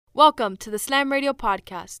Welcome to the Slam Radio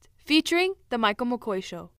Podcast, featuring The Michael McCoy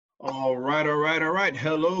Show. All right.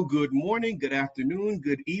 Hello, good morning, good afternoon,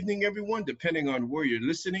 good evening, everyone, depending on where you're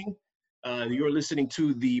listening. You're listening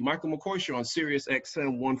to the Michael McCoy Show on Sirius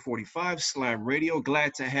XM 145 Slam Radio.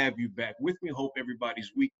 Glad to have you back with me. Hope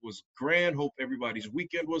everybody's week was grand. Hope everybody's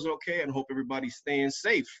weekend was okay, and hope everybody's staying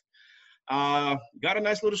safe. Got a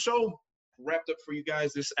nice little show wrapped up for you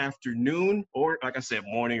guys this afternoon, or like I said,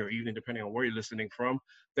 morning or evening, depending on where you're listening from.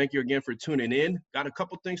 Thank you again for tuning in. Got a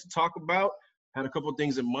couple things to talk about. Had a couple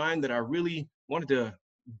things in mind that I really wanted to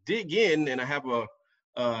dig in, and I have a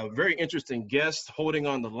very interesting guest holding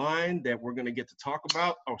on the line that we're going to get to talk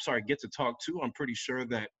about. Get to talk to. I'm pretty sure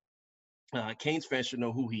that Canes fans should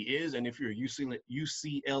know who he is, and if you're a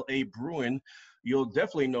UCLA Bruin, you'll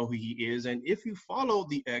definitely know who he is. And if you follow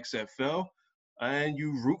the XFL and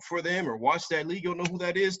you root for them or watch that league, you'll know who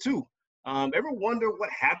that is too. Ever wonder what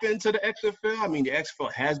happened to the XFL? I mean, the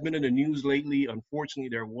XFL has been in the news lately. Unfortunately,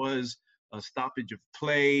 there was a stoppage of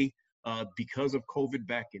play because of COVID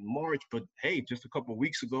back in March. But hey, just a couple of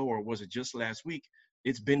weeks ago, or was it just last week,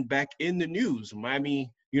 it's been back in the news.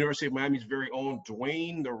 University of Miami's very own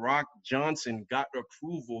Dwayne "The Rock" Johnson got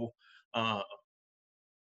approval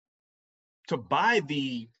to buy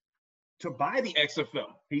the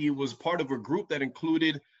XFL. He was part of a group that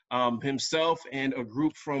included himself and a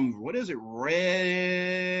group from, Red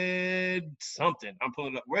something. I'm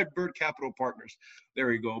pulling it up. Redbird Capital Partners. There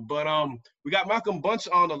we go. But we got Malcolm Bunch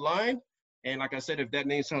on the line. And like I said, if that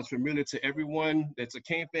name sounds familiar to everyone that's a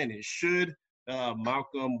Cane fan, it should.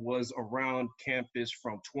 Malcolm was around campus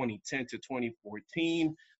from 2010 to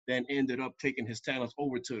 2014, then ended up taking his talents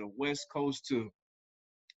over to the West Coast to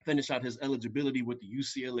finish out his eligibility with the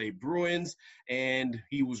UCLA Bruins, and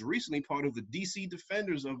he was recently part of the DC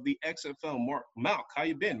Defenders of the XFL. Malk, how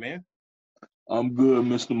you been, man? I'm good,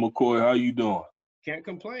 Mr. McCoy. How you doing? Can't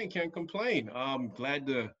complain. I'm glad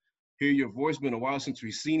to hear your voice. Been a while since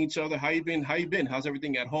we've seen each other. How you been? How's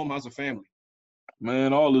everything at home? How's the family?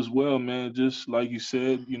 Man, all is well, man. Just like you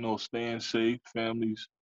said, staying safe, families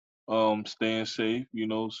staying safe,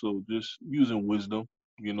 so just using wisdom,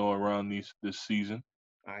 around this season.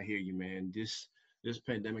 I hear you, man. This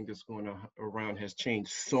pandemic that's going around has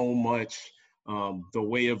changed so much. The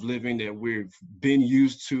way of living that we've been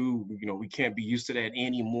used to, we can't be used to that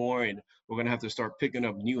anymore, and we're gonna have to start picking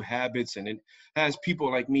up new habits. And it has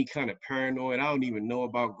people like me kind of paranoid. I don't even know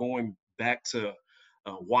about going back to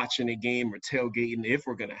watching a game or tailgating if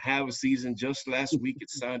we're gonna have a season. Just last week,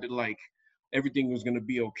 it sounded like everything was going to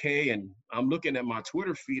be okay. And I'm looking at my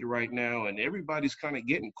Twitter feed right now, and everybody's kind of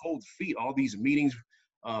getting cold feet. All these meetings,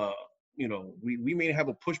 we may have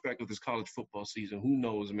a pushback of this college football season. Who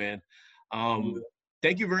knows, man?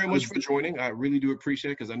 Thank you very much for joining. I really do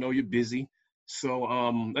appreciate it because I know you're busy. So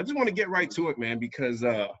I just want to get right to it, man, because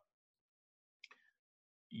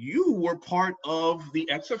you were part of the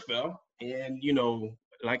XFL, and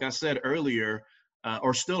like I said earlier,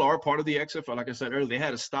 or still are part of the XFL. Like I said earlier, they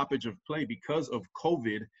had a stoppage of play because of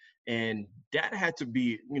COVID, and that had to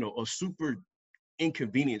be, a super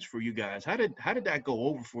inconvenience for you guys. How did that go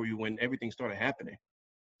over for you when everything started happening?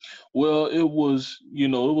 Well, it was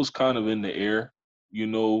kind of in the air,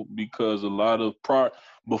 because a lot of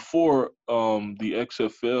before the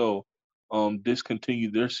XFL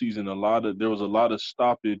discontinued their season, there was a lot of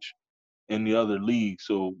stoppage in the other leagues.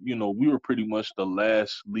 So, we were pretty much the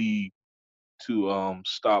last league to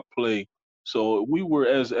stop play. So we were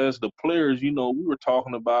as the players, we were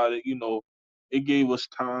talking about it. It gave us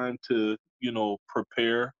time to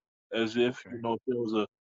prepare as if Okay. if there was a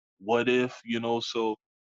what if. So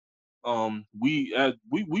we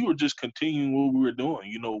were just continuing what we were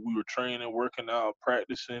doing. We were training, working out,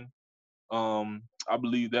 practicing. I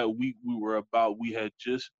believe that we had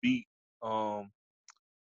just beat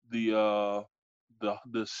the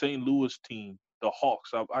the St. Louis team, the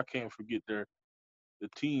Hawks. I can't forget the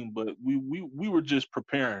team, but we were just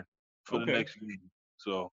preparing for the Okay. next game.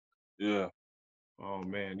 So, yeah. Oh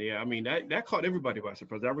man, yeah. I mean that caught everybody by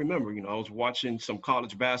surprise. I remember, I was watching some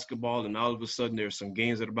college basketball, and all of a sudden there's some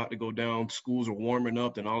games that are about to go down. Schools are warming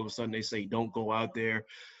up, and all of a sudden they say don't go out there.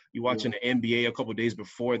 You watching the NBA a couple of days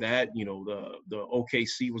before that, the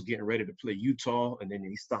OKC was getting ready to play Utah, and then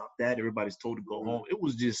they stopped that. Everybody's told to go home. It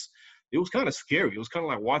was kind of scary. It was kind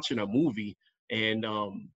of like watching a movie, and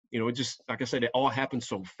it just, like I said, it all happened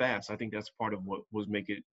so fast. I think that's part of what made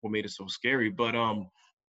it so scary. But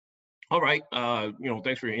all right.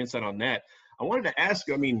 Thanks for your insight on that. I wanted to ask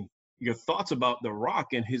you, I mean, your thoughts about The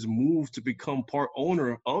Rock and his move to become part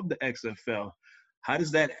owner of the XFL. How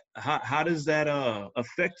does that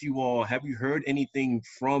affect you all? Have you heard anything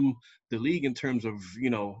from the league in terms of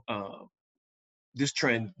this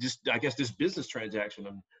trend, just I guess this business transaction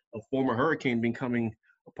of a former Hurricane becoming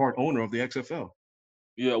a part owner of the XFL.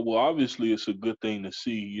 Yeah, well, obviously it's a good thing to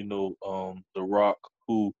see. The Rock,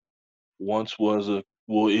 who once was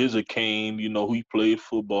is a Cane. He played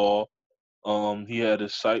football. He had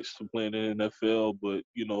his sights to play in the NFL, but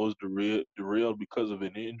it was derailed because of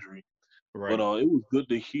an injury. But Right. it was good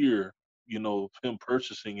to hear, him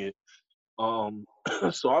purchasing it.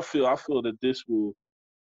 So I feel that this will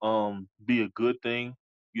be a good thing,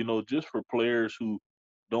 just for players who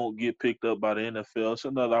don't get picked up by the NFL. It's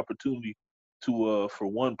another opportunity to for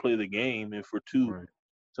one, play the game, and for two, Right.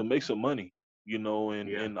 to make some money, and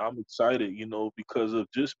Yeah. and I'm excited, because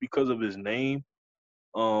of his name.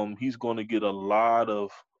 He's going to get a lot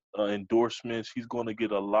of endorsements. He's going to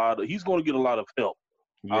get a lot of help.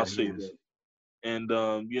 I'll Yeah, he say is. that. And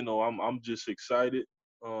I'm just excited.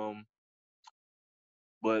 Um,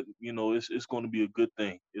 but it's going to be a good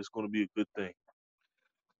thing. It's going to be a good thing.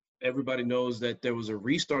 Everybody knows that there was a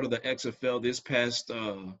restart of the XFL this past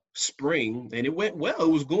spring, and it went well.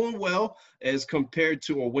 It was going well as compared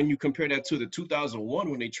to, or when you compare that to the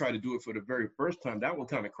 2001 when they tried to do it for the very first time, that one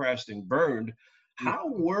kind of crashed and burned. I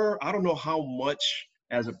don't know how much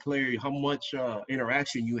as a player, how much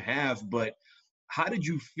interaction you have, but how did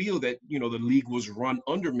you feel that, the league was run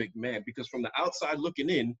under McMahon? Because from the outside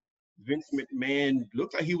looking in, Vince McMahon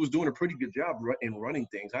looked like he was doing a pretty good job in running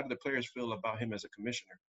things. How did the players feel about him as a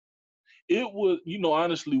commissioner? It was,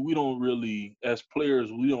 honestly, we don't really, as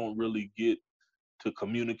players, we don't really get to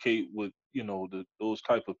communicate with, those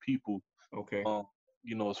type of people, Okay. um,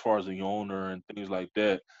 as far as the owner and things like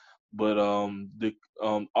that. But the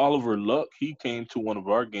Oliver Luck, he came to one of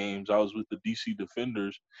our games. I was with the DC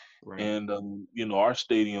Defenders, Right. and our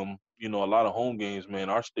stadium, a lot of home games, man,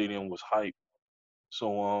 our stadium was hype.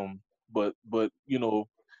 So but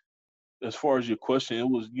as far as your question, it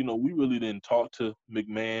was, we really didn't talk to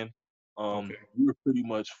McMahon. Okay. We were pretty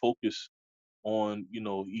much focused on,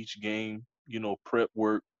 each game, prep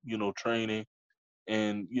work, training.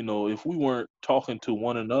 And, if we weren't talking to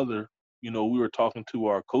one another, we were talking to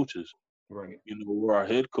our coaches, Right. or our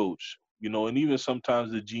head coach, and even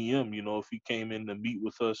sometimes the GM, if he came in to meet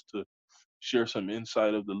with us to share some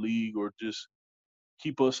insight of the league, or just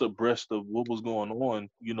keep us abreast of what was going on,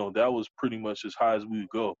 that was pretty much as high as we would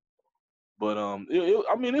go. But I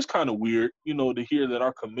mean, it's kind of weird, to hear that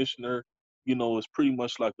our commissioner, is pretty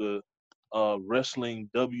much like a wrestling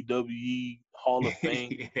WWE Hall of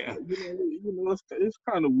Fame. Yeah. It's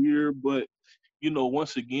kind of weird, but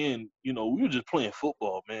once again, we were just playing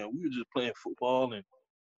football, man. We were just playing football, and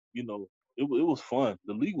it was fun.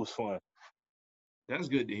 The league was fun. That's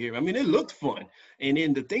good to hear. I mean, it looked fun, and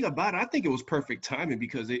then the thing about it, I think it was perfect timing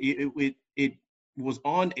because it was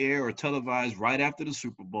on air or televised right after the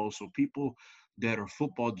Super Bowl. So people that are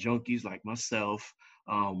football junkies like myself,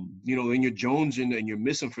 and you're jonesing and you're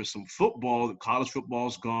missing for some football. The college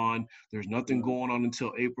football's gone. There's nothing Right, going on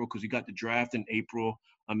until April because you got the draft in April.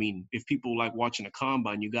 I mean, if people like watching the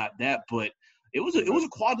combine, you got that, but it right, was a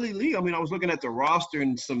quality league. I mean, I was looking at the roster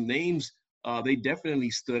and some names they definitely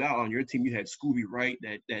stood out on your team. You had Scooby Wright,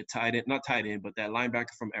 that tight end, not tight end, but that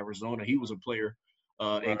linebacker from Arizona. He was a player in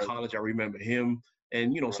right, college. I remember him,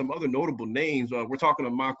 and right. some other notable names. We're talking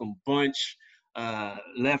to Malcolm Bunch,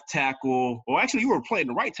 left tackle. Well, actually, you were playing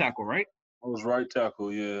the right tackle, right? I was right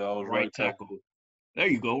tackle. Yeah, I was Right right tackle. tackle. There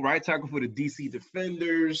you go. Right tackle for the DC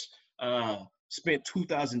Defenders. Spent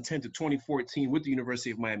 2010 to 2014 with the University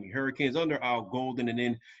of Miami Hurricanes under Al Golden, and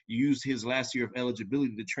then you used his last year of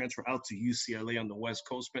eligibility to transfer out to UCLA on the West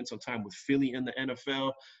Coast. Spent some time with Philly in the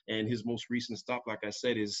NFL, and his most recent stop, like I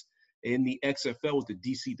said, is in the XFL with the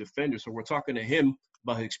DC Defenders. So we're talking to him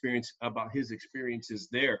about his experiences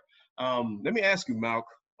there. Let me ask you, Malk.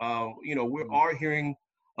 We Mm. are hearing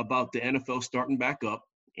about the NFL starting back up,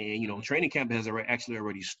 and Mhm. training camp has actually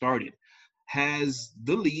already started. Has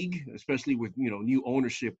the league, especially with new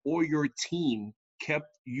ownership, or your team kept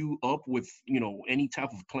you up with any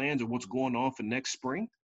type of plans or what's going on for next spring?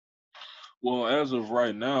 Well, as of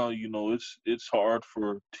right now, it's hard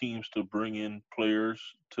for teams to bring in players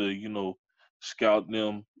to, scout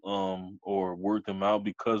them, or work them out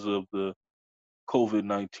because of the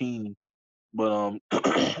COVID-19. But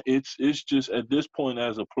it's just at this point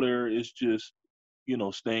as a player, it's just,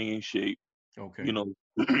 staying in shape, you Okay. know,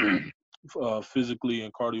 physically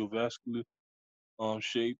and cardiovascular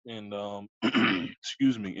shape, and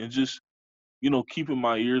excuse me, and just, keeping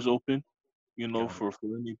my ears open, Got for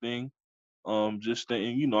anything. Just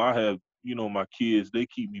staying, I have, my kids, they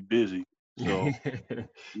keep me busy. So, it.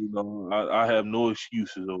 I have no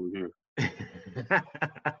excuses over here. Yeah,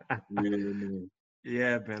 man.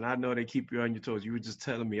 Yeah, man. I know they keep you on your toes. You were just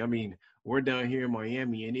telling me. I mean, We're down here in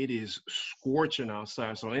Miami, and it is scorching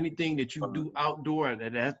outside. So anything that you Uh, do outdoor,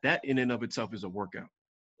 that in and of itself is a workout.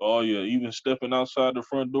 Oh yeah, even stepping outside the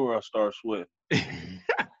front door, I start sweating.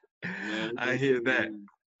 Man, I hear that.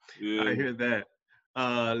 I yeah. hear that.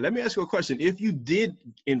 Let me ask you a question. If you did,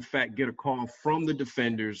 in fact, get a call from the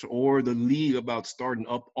defenders or the league about starting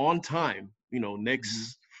up on time, Mhm.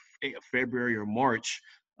 next February or March,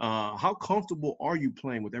 how comfortable are you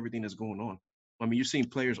playing with everything that's going on? I mean, you're seeing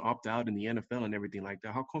players opt out in the NFL and everything like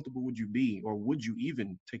that. How comfortable would you be, or would you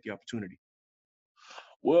even take the opportunity?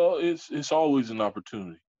 Well, it's always an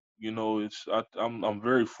opportunity. I'm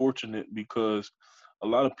very fortunate because a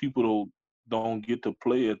lot of people don't get to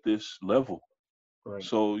play at this level. Right.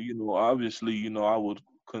 So, obviously, I would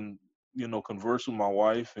converse with my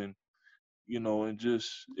wife and just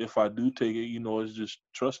if I do take it, it's just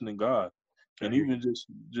trusting in God. I And hear even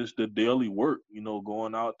just the daily work,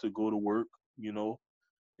 going out to go to work, you know,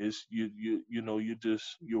 it's you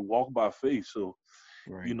walk by faith. So,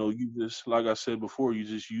 you. Right. you just like I said before, you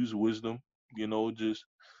just use wisdom, just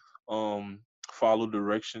um follow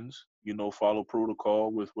directions, follow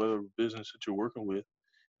protocol with whatever business that you're working with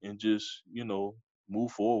and just,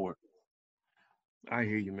 move forward. I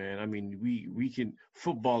hear you, man. I mean, we can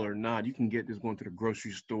football or not, you can get this going to the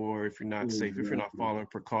grocery store if you're not safe, if you're not Exactly. following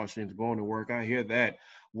precautions, going to work. I hear that.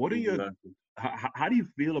 What are your Exactly. how do you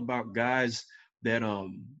feel about guys that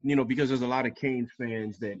because there's a lot of Canes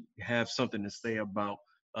fans that have something to say about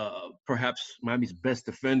perhaps Miami's best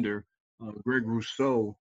defender, Greg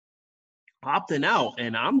Rousseau, opting out,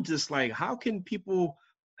 and I'm just like, how can people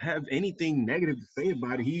have anything negative to say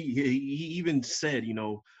about it? He even said,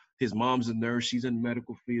 his mom's a nurse, she's in the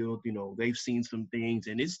medical field, they've seen some things,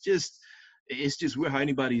 and it's just weird how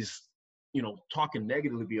anybody's talking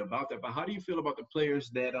negatively about that. But how do you feel about the players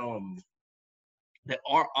that are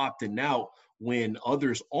opting out when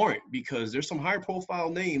others aren't? Because there's some high profile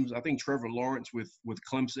names. I think Trevor Lawrence with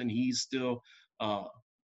Clemson, he's still uh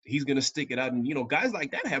he's going to stick it out. And, guys like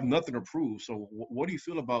that have nothing to prove. So what do you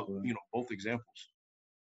feel about, Right. both examples?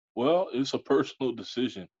 Well, it's a personal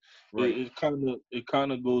decision. Right. It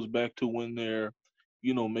kind of goes back to when they're,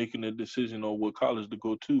 making a decision on what college to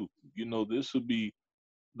go to. This would be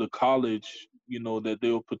the college, that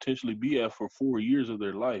they'll potentially be at for 4 years of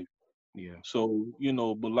their life. Yeah. So,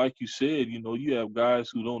 but like you said, you have guys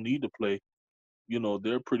who don't need to play,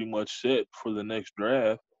 they're pretty much set for the next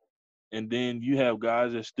draft. And then you have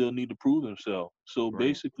guys that still need to prove themselves. So Right.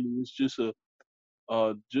 basically it's just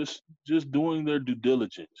just doing their due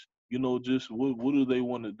diligence. Just what do they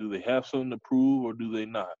want to do? They have something to prove or do they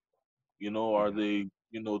not? Are Yeah. they,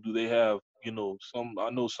 do they have, some I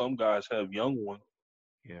know some guys have young ones,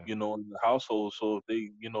 Yeah. in the household. So if they,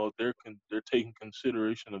 if they're taking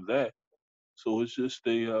consideration of that. So it's just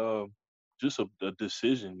a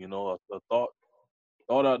decision, a thought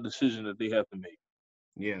out decision that they have to make.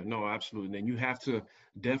 Yeah, no, absolutely. And you have to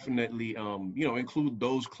definitely, include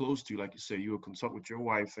those close to you. Like you said, you will consult with your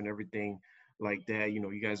wife and everything like that.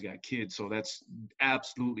 You guys got kids, so that's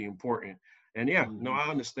absolutely important. And yeah, no, Hmm.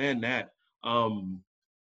 I understand that. I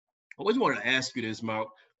always wanted to ask you this,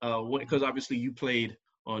 Mal, because obviously you played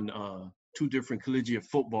on two different collegiate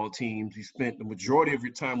football teams. You spent the majority of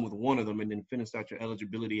your time with one of them, and then finished out your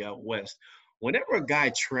eligibility out west. Whenever a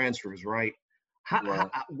guy transfers, right? Right.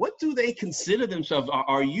 What do they consider themselves?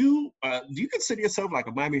 Are you do you consider yourself like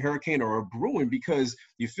a Miami Hurricane or a Bruin because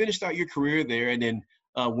you finished out your career there, and then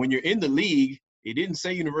when you're in the league, it didn't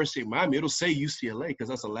say University of Miami, it'll say UCLA because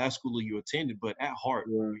that's the last school you attended. But at heart,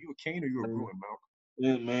 Right. are you a Cane or you a Man, Bruin,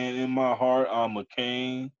 Mal? man, in my heart, I'm a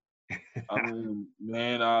Cane. I mean,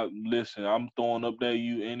 man, I listen. I'm throwing up that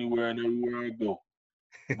U anywhere and everywhere I go.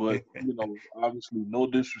 But obviously, no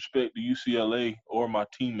disrespect to UCLA or my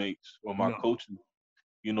teammates or my No, coaches.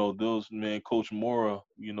 Those man, Coach Mora.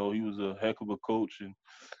 He was a heck of a coach,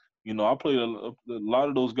 and I played a lot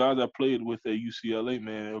of those guys I played with at UCLA.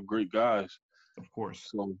 Man, they were great guys. of course.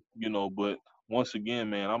 So but once again,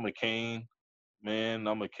 man, I'm a Cane. Man,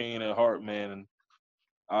 I'm a Cane at heart, man, and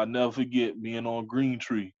I'll never forget being on Green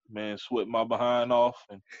Tree, man, sweat my behind off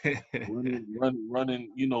and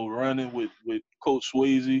running with Coach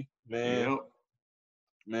Swayze, man. Yep.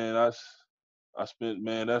 Man, I spent,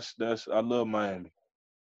 man, that's I love Miami.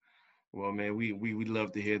 Well, man, we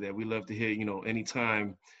love to hear that. We love to hear,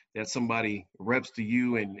 anytime that somebody reps to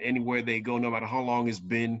you and anywhere they go, no matter how long it's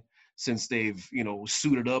been since they've,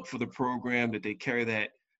 suited up for the program, that they carry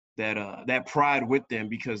that pride with them.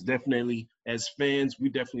 Because definitely as fans, we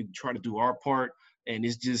definitely try to do our part. And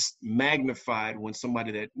it's just magnified when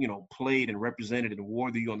somebody that, played and represented and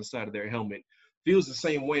wore the U on the side of their helmet feels the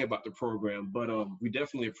same way about the program. But we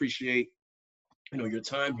definitely appreciate your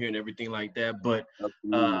time here and everything like that. But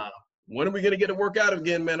Absolutely. when are we gonna get to work out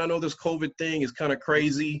again, man? I know this COVID thing is kind of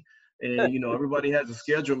crazy, and everybody has a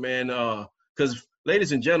schedule, man. Because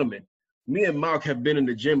ladies and gentlemen, me and Mark have been in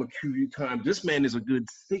the gym a few times. This man is a good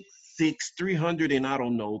 6'6", 300 and I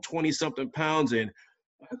don't know 20-something pounds, and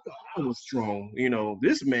I thought I was strong.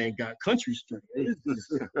 This man got country strength.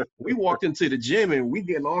 We walked into the gym and we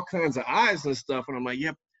getting all kinds of eyes and stuff, and I'm like,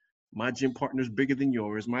 yep. My gym partner's bigger than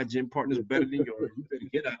yours. My gym partner's better than yours. You better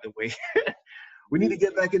get out of the way. We need to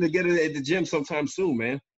get back in together at the gym sometime soon,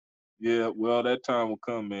 man. Yeah, well, that time will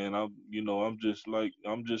come, man. I'm just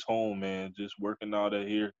home, man, just working out at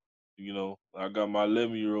here. I got my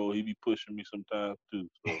 11-year-old. He be pushing me sometimes too.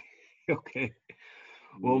 So Okay.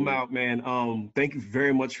 Well, yeah. Mal, man, thank you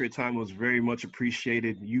very much for your time. It was very much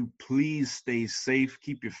appreciated. You please stay safe,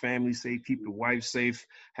 keep your family safe, keep your wife safe.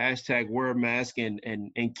 Hashtag wear a mask and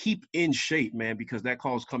keep in shape, man, because that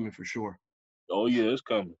call's coming for sure. Oh yeah, it's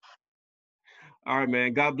coming. All right,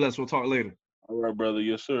 man. God bless. We'll talk later. All right, brother.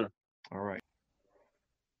 Yes, sir. All right.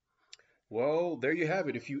 Well, there you have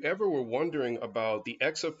it. If you ever were wondering about the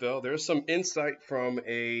XFL, there's some insight from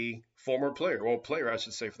a former player, well, player, I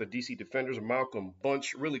should say, for the DC Defenders, Malcolm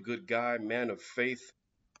Bunch. Really good guy, man of faith,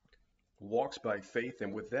 walks by faith.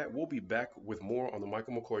 And with that, we'll be back with more on the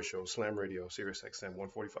Michael McCoy Show, Slam Radio, Sirius XM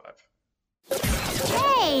 145.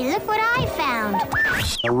 Hey, look what I found.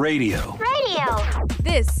 A radio. Radio.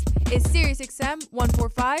 This is SiriusXM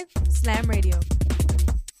 145 Slam Radio.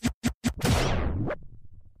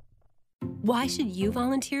 Why should you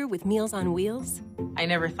volunteer with Meals on Wheels? I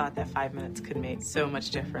never thought that 5 minutes could make so much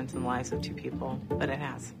difference in the lives of two people, but it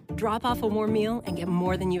has. Drop off a warm meal and get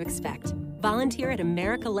more than you expect. Volunteer at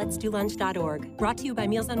americaletsdolunch.org. Brought to you by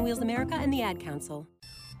Meals on Wheels America and the Ad Council.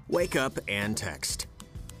 Wake up and text.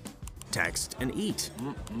 Text and eat.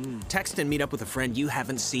 Text and meet up with a friend you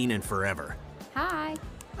haven't seen in forever. Hi.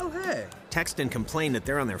 Oh, hey. Text and complain that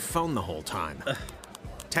they're on their phone the whole time.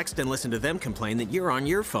 Text and listen to them complain that you're on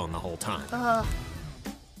your phone the whole time.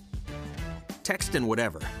 Text and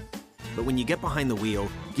whatever. But when you get behind the wheel,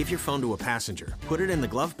 give your phone to a passenger. Put it in the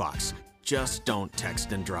glove box. Just don't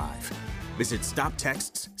text and drive. Visit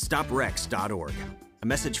StopTextsStopWrecks.org. A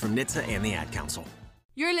message from NHTSA and the Ad Council.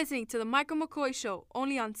 You're listening to the Michael McCoy Show,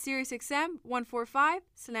 only on SiriusXM 145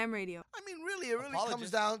 Slam Radio. I mean, really, it really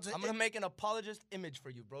comes down to... I'm going to make an apologist image for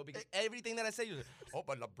you, bro, because everything that I say, you say, oh,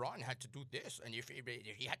 but LeBron had to do this, and if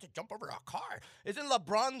he had to jump over a car. Isn't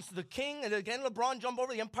LeBron's the king, and again, LeBron jump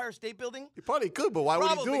over the Empire State Building? He probably could, but why would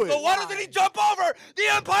he do it? But why doesn't he jump over the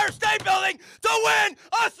Empire State Building to win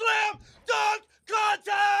a slam dunk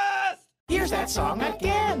contest? Here's that song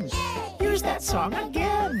again. Here's that song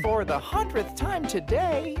again. For the 100th time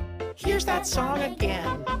today. Here's that song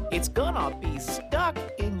again. It's gonna be stuck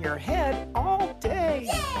in your head all day.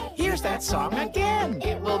 Here's that song again.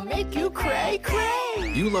 It will make you cray,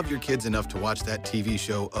 cray. You love your kids enough to watch that TV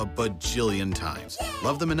show a bajillion times.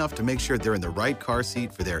 Love them enough to make sure they're in the right car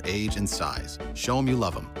seat for their age and size. Show them you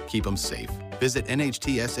love them. Keep them safe. Visit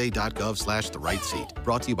nhtsa.gov/the-right-seat.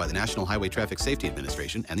 Brought to you by the National Highway Traffic Safety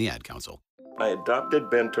Administration and the Ad Council. I adopted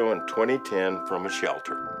Bento in 2010 from a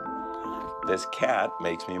shelter. This cat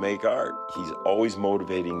makes me make art. He's always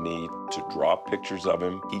motivating me to draw pictures of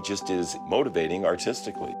him. He just is motivating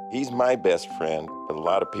artistically. He's my best friend, but a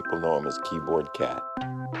lot of people know him as Keyboard Cat.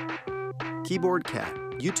 Keyboard Cat,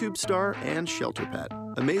 YouTube star and shelter pet.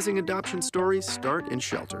 Amazing adoption stories start in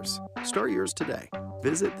shelters. Start yours today.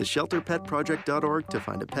 Visit theshelterpetproject.org to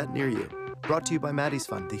find a pet near you. Brought to you by Maddie's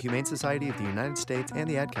Fund, the Humane Society of the United States, and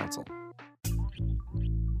the Ad Council.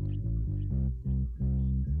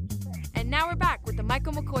 And now we're back with the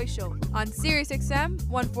Michael McCoy Show on SiriusXM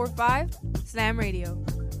 145 Slam Radio.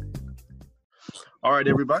 All right,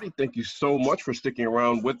 everybody. Thank you so much for sticking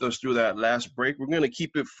around with us through that last break. We're going to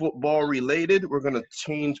keep it football related. We're going to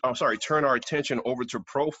turn our attention over to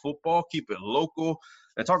pro football, keep it local,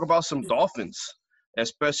 and talk about some Dolphins,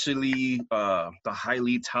 especially the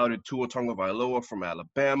highly touted Tua Tagovailoa from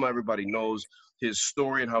Alabama. Everybody knows his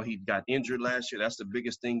story and how he got injured last year. That's the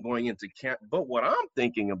biggest thing going into camp. But what I'm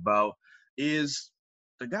thinking about is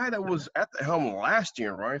the guy that was at the helm last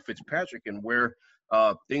year, Ryan Fitzpatrick, and where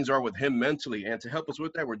things are with him mentally. And to help us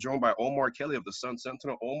with that, we're joined by Omar Kelly of the Sun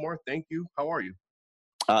Sentinel. Omar, thank you. How are you?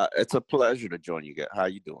 It's a pleasure to join you guys. How are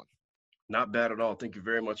you doing? Not bad at all. Thank you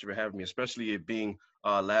very much for having me, especially it being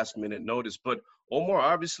last minute notice. But Omar,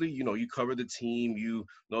 obviously, you cover the team, you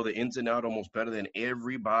know the ins and outs almost better than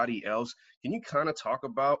everybody else. Can you kind of talk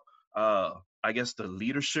about, I guess, the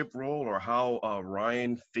leadership role or how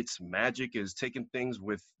Ryan Fitzmagic is taking things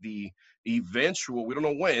with the eventual, we don't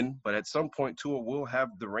know when, but at some point Tua will have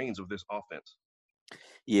the reins of this offense?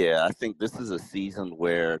 Yeah, I think this is a season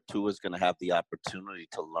where Tua's going to have the opportunity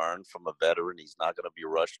to learn from a veteran. He's not going to be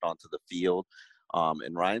rushed onto the field.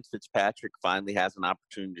 And Ryan Fitzpatrick finally has an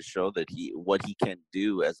opportunity to show that what he can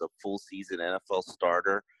do as a full season NFL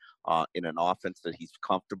starter in an offense that he's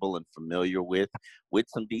comfortable and familiar with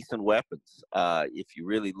some decent weapons. If you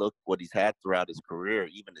really look what he's had throughout his career,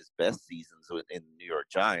 even his best seasons in the New York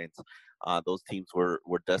Giants, those teams were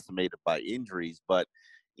decimated by injuries, but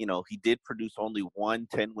he did produce only one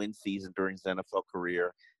 10-win season during his NFL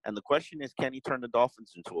career. And the question is, can he turn the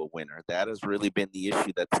Dolphins into a winner? That has really been the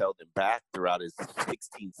issue that's held him back throughout his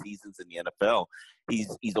 16 seasons in the NFL.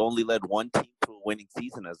 He's only led one team to a winning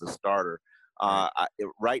season as a starter.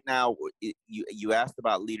 Right now, you asked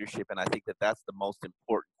about leadership, and I think that's the most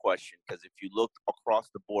important question, because if you look across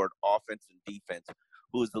the board, offense and defense,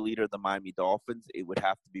 who is the leader of the Miami Dolphins? It would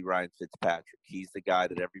have to be Ryan Fitzpatrick. He's the guy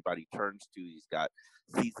that everybody turns to. He's got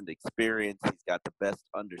seasoned experience. He's got the best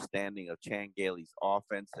understanding of Chan Gailey's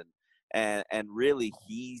offense, and really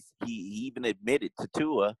he even admitted to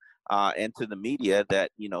Tua and to the media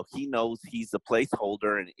that he knows he's a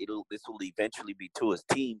placeholder, and this will eventually be Tua's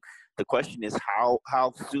team. The question is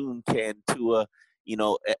how soon can Tua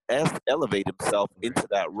elevate himself into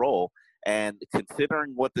that role. And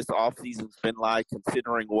considering what this offseason's been like,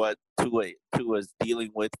 considering what Tua's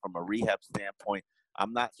dealing with from a rehab standpoint,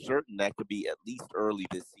 I'm not certain that could be at least early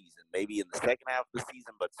this season. Maybe in the second half of the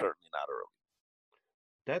season, but certainly not early.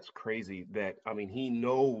 That's crazy that, he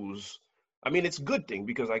knows. It's a good thing,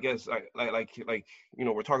 because I guess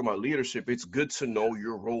we're talking about leadership. It's good to know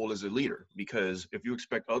your role as a leader, because if you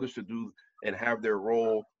expect others to do and have their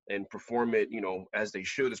role and perform it, as they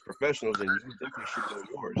should as professionals, then you definitely should know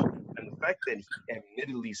yours. And the fact that he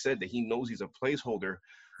admittedly said that he knows he's a placeholder,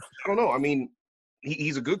 I don't know.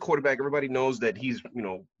 He's a good quarterback. Everybody knows that he's,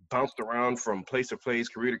 bounced around from place to place,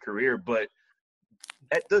 career to career, but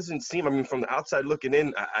that doesn't seem, from the outside looking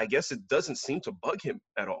in, I guess it doesn't seem to bug him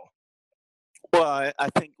at all. Well, I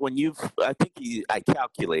think I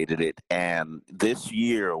calculated it, and this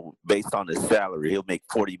year, based on his salary, he'll make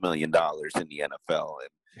 $40 million in the NFL.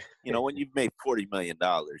 And when you've made $40 million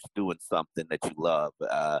doing something that you love,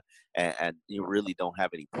 and you really don't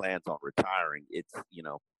have any plans on retiring, it's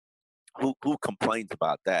who complains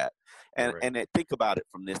about that? And Right. and think about it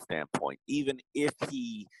from this standpoint. Even if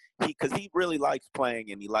because he really likes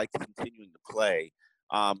playing and he likes continuing to play.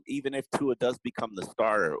 Even if Tua does become the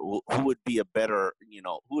starter, who would be a better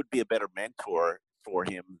mentor for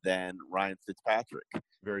him than Ryan Fitzpatrick?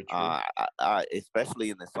 Very true. Especially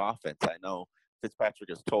in this offense. I know Fitzpatrick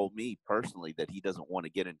has told me personally that he doesn't want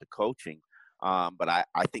to get into coaching, but I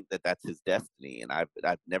think that that's his destiny, and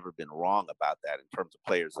I've never been wrong about that in terms of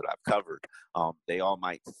players that I've covered. They all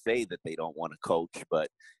might say that they don't want to coach, but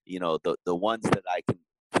the ones that I can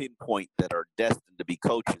pinpoint that are destined to be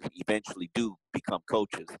coaches eventually do become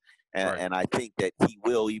coaches, and I think that he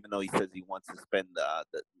will, even though he says he wants to spend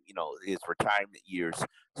his retirement years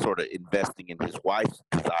sort of investing in his wife's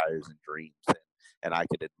desires and dreams, and I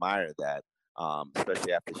could admire that,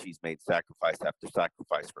 especially after she's made sacrifice after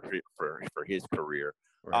sacrifice for his career.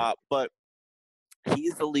 Right. But he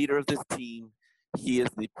is the leader of this team. He is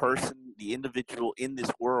the individual in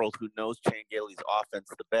this world who knows Chan Gailey's offense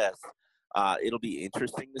the best. It'll be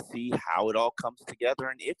interesting to see how it all comes together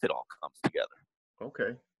and if it all comes together.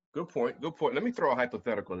 Okay. Good point. Let me throw a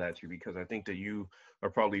hypothetical at you, because I think that you are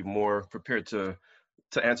probably more prepared to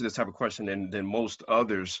answer this type of question than most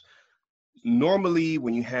others. Normally,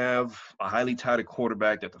 when you have a highly touted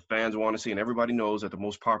quarterback that the fans want to see, and everybody knows that the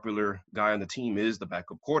most popular guy on the team is the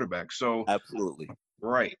backup quarterback. So absolutely.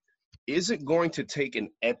 Right. Is it going to take an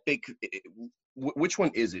epic which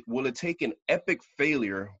one is it? Will it take an epic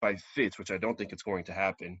failure by Fitz, which I don't think it's going to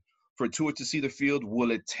happen, for Tua to see the field?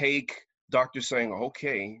 Will it take doctors saying,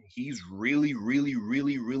 okay, he's really, really,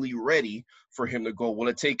 really, really ready for him to go? Will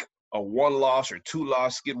it take a 1-loss or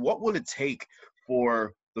 2-loss skid? What will it take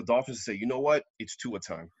for the Dolphins to say, you know what, it's Tua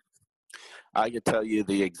time? I can tell you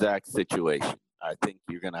the exact situation. I think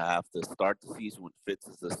you're going to have to start the season with Fitz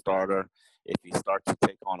as a starter. If he starts to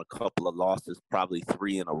take on a couple of losses, probably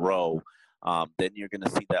 3 in a row, then you're going to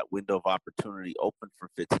see that window of opportunity open for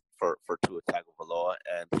Fitz for Tua Tagovailoa,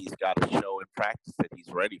 and he's got to show in practice that he's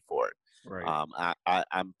ready for it. Right.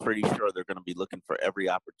 I'm pretty sure they're going to be looking for every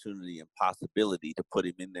opportunity and possibility to put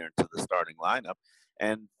him in there into the starting lineup.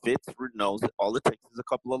 And Fitz knows that all it takes is a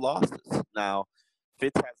couple of losses. Now,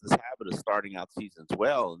 Fitz has this habit of starting out seasons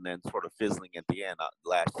well and then sort of fizzling at the end.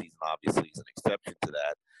 Last season, obviously, is an exception to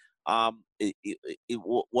that.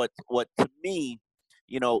 What to me,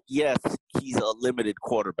 yes, he's a limited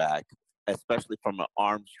quarterback, especially from an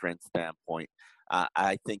arm strength standpoint.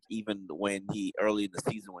 I think even when early in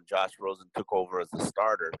the season, when Josh Rosen took over as a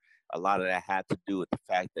starter, a lot of that had to do with the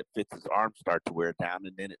fact that Fitz's arms start to wear down,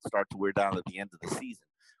 and then it started to wear down at the end of the season.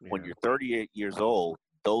 Yeah. When you're 38 years old,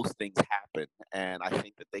 those things happen, and I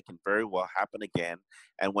think that they can very well happen again.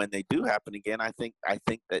 And when they do happen again, I think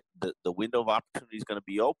that the window of opportunity is going to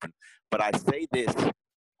be open. But I say this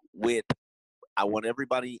I want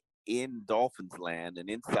everybody in Dolphins land and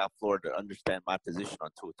in South Florida to understand my position on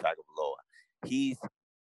Tua Tagovailoa. He's,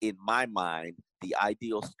 in my mind, the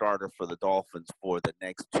ideal starter for the Dolphins for the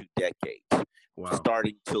next 2 decades,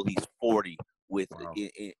 starting till he's 40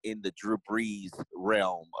 in the Drew Brees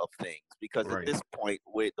realm of things. Because at this point,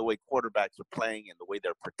 the way quarterbacks are playing and the way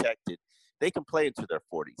they're protected, they can play into their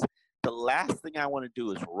 40s. The last thing I want to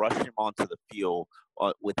do is rush him onto the field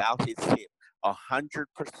without his hip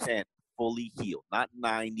 100% fully healed, not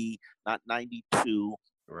 90, not 92,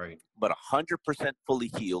 but 100% fully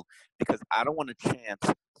healed, because I don't want to chance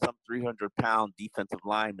some 300-pound defensive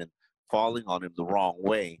lineman falling on him the wrong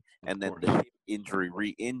way, and then the hip injury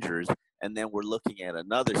re-injures, and then we're looking at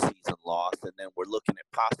another season loss, and then we're looking at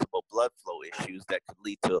possible blood flow issues that could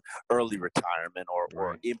lead to early retirement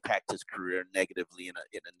or impact his career negatively in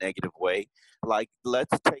a negative way. Like,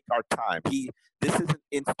 let's take our time. This isn't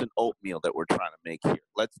instant oatmeal that we're trying to make here.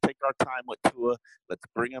 Let's take our time with Tua. Let's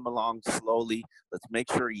bring him along slowly. Let's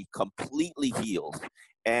make sure he completely heals.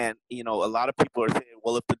 And, a lot of people are saying,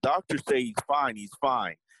 well, if the doctors say he's fine, he's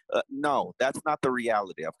fine. No, that's not the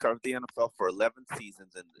reality. I've covered the NFL for 11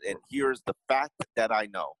 seasons, and here's the fact that I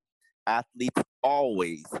know. Athletes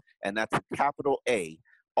always, and that's a capital A,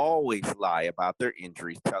 always lie about their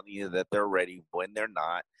injuries, telling you that they're ready when they're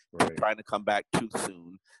not, trying to come back too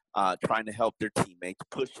soon, trying to help their teammates,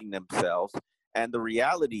 pushing themselves. And the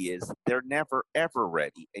reality is they're never, ever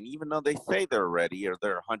ready. And even though they say they're ready or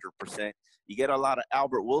they're 100%, you get a lot of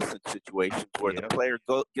Albert Wilson situations where the player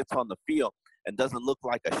gets on the field and doesn't look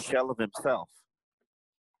like a shell of himself.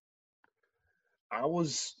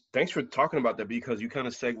 Thanks for talking about that, because you kind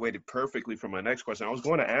of segued perfectly from my next question. I was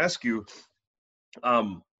going to ask you,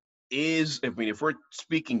 if we're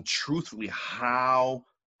speaking truthfully, how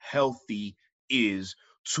healthy is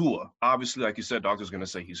Tua? Obviously, like you said, doctors are going to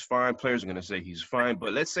say he's fine, players are going to say he's fine,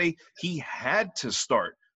 but let's say he had to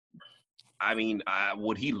start. I mean,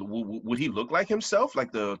 would he look like himself,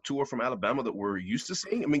 like the Tua from Alabama that we're used to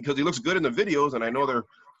seeing? I mean, because he looks good in the videos, and I know they're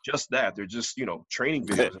just that. They're just, training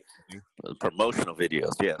videos. Promotional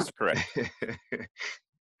videos, yes, correct.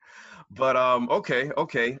 But, okay.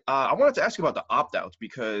 I wanted to ask you about the opt-outs,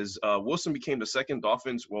 because Wilson became the second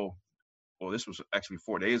Dolphins, well, this was actually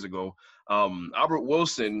 4 days ago. Albert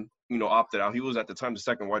Wilson, opted out. He was at the time the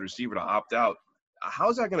second wide receiver to opt out.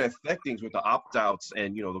 How's that going to affect things with the opt-outs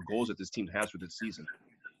and, the goals that this team has for this season?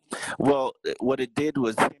 Well, what it did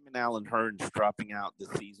was him and Alan Hearns dropping out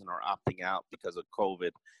this season or opting out because of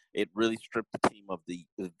COVID. It really stripped the team of the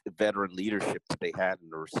veteran leadership that they had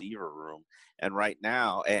in the receiver room. And right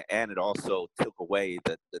now, and it also took away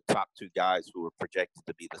the top 2 guys who were projected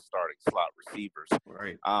to be the starting slot receivers.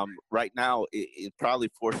 Right now, it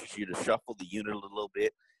probably forces you to shuffle the unit a little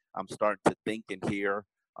bit. I'm starting to think and hear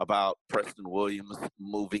about Preston Williams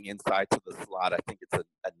moving inside to the slot. I think it's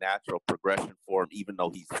a natural progression for him, even though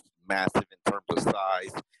he's massive in terms of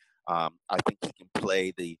size. I think he can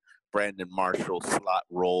play the Brandon Marshall slot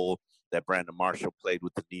role that Brandon Marshall played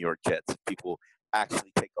with the New York Jets. If people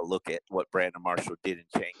actually take a look at what Brandon Marshall did in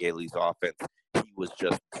Chan Gailey's offense, he was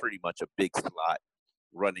just pretty much a big slot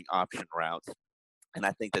running option routes. And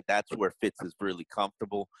I think that that's where Fitz is really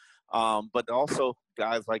comfortable. But also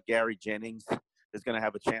guys like Gary Jennings is going to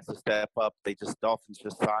have a chance to step up. Dolphins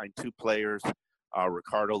just signed 2 players,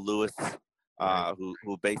 Ricardo Lewis,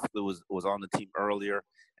 who basically was on the team earlier,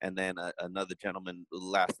 and then another gentleman,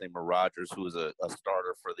 last name of Rogers, who is a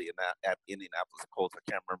starter for the Indianapolis Colts.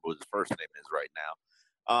 I can't remember what his first name is right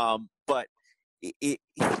now. But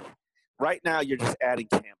right now you're just adding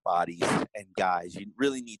camp bodies and guys. You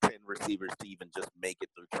really need 10 receivers to even just make it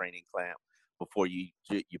through training camp before you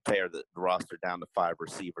pare the roster down to 5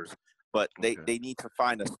 receivers. But they need to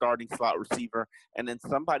find a starting slot receiver, and then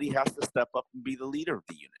somebody has to step up and be the leader of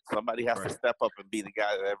the unit. Somebody has to step up and be the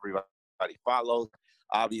guy that everybody follows.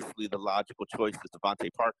 Obviously, the logical choice is Devontae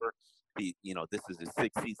Parker. This is his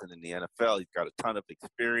 6th season in the NFL. He's got a ton of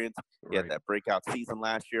experience. He had that breakout season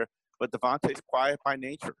last year. But Devontae's quiet by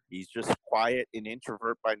nature. He's just quiet and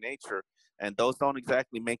introvert by nature, and those don't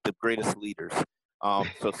exactly make the greatest leaders.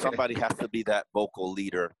 So somebody has to be that vocal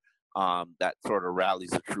leader that sort of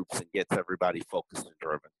rallies the troops and gets everybody focused and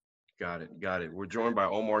driven. Got it. We're joined by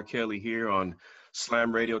Omar Kelly here on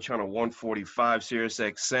Slam Radio, channel 145, Sirius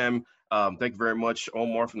XM. Thank you very much,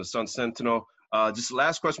 Omar from the Sun Sentinel. Just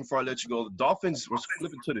last question before I let you go. The Dolphins, we're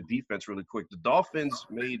flipping to the defense really quick. The Dolphins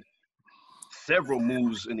made several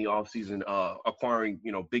moves in the offseason, acquiring,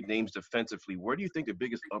 big names defensively. Where do you think the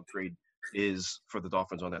biggest upgrade is for the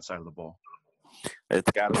Dolphins on that side of the ball? It's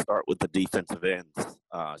got to start with the defensive ends.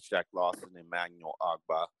 Shaq Lawson and Emmanuel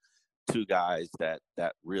Ogbah, two guys that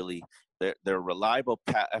really they're reliable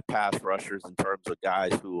pass rushers in terms of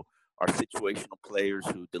guys who are situational players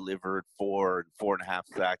who delivered 4 and 4.5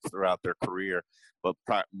 sacks throughout their career. But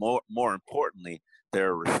more importantly,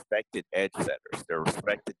 they're respected edge setters. They're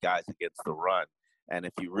respected guys against the run. And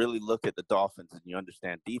if you really look at the Dolphins and you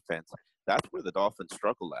understand defense, that's where the Dolphins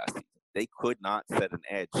struggled last season. They could not set an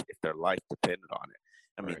edge if their life depended on it.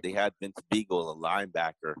 I mean, They had Vince Beagle, a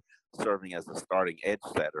linebacker, serving as a starting edge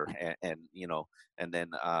setter, and then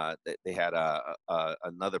they had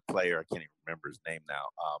another player, I can't even remember his name now,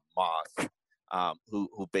 Moss, who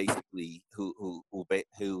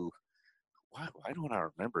why don't I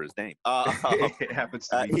remember his name? It happens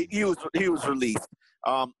to me. He was released,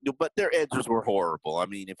 but their edges were horrible. I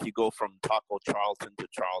mean, if you go from Taco Charlton to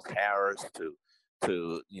Charles Harris to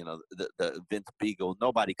the Vince Beagle,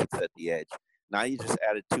 nobody could set the edge. Now you just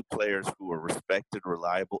added 2 players who are respected,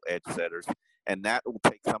 reliable edge setters, and that will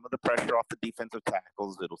take some of the pressure off the defensive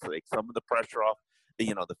tackles. It'll take some of the pressure off,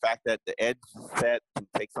 the fact that the edge set can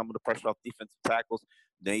take some of the pressure off defensive tackles.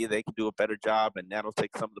 They can do a better job, and that'll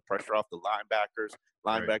take some of the pressure off the linebackers.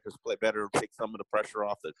 Linebackers play better, take some of the pressure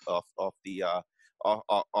off the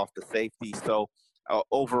safety. So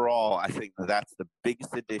overall, I think that's the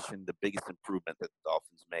biggest addition, the biggest improvement that the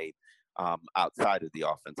Dolphins made outside of the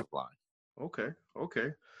offensive line. Okay.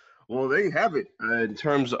 Well, there you have it. In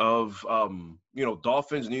terms of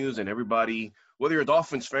Dolphins news, and everybody, whether you're a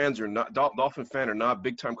Dolphins fans or not, Dolphin fan or not,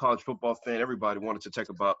 big time college football fan, everybody wanted to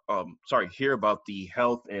hear about the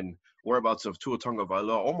health and whereabouts of Tua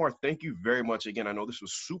Tagovailoa. Omar, thank you very much again. I know this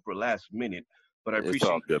was super last minute, but I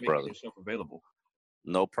appreciate you making yourself available.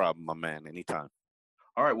 No problem, my man. Anytime.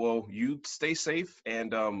 All right. Well, you stay safe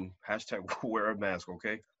and hashtag wear a mask.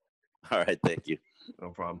 Okay. All right. Thank you. No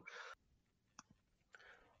problem.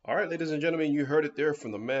 All right, ladies and gentlemen, you heard it there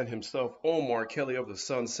from the man himself, Omar Kelly of the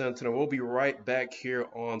Sun Sentinel. We'll be right back here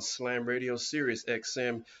on Slam Radio, Sirius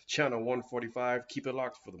XM, channel 145. Keep it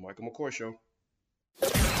locked for the Michael McCoy Show.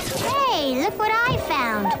 Hey, look what I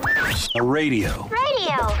found. A radio.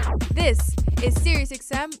 This is Sirius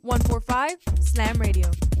XM 145 Slam Radio.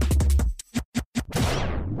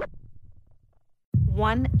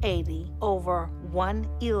 180 over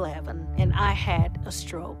 111, and I had a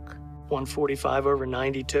stroke. 145 over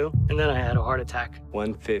 92, and then I had a heart attack.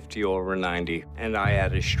 150 over 90, and I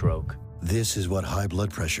had a stroke. This is what high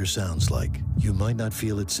blood pressure sounds like. You might not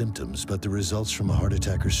feel its symptoms, but the results from a heart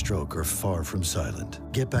attack or stroke are far from silent.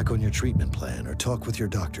 Get back on your treatment plan or talk with your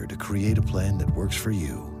doctor to create a plan that works for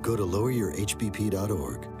you. Go to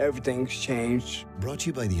loweryourhbp.org. Everything's changed. Brought to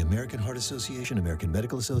you by the American Heart Association, American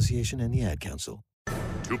Medical Association, and the Ad Council.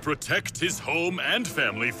 To protect his home and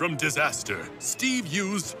family from disaster, Steve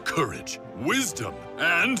used courage, wisdom,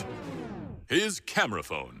 and his camera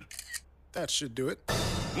phone. That should do it.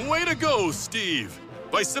 Way to go, Steve!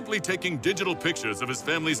 By simply taking digital pictures of his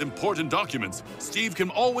family's important documents, Steve can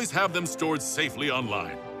always have them stored safely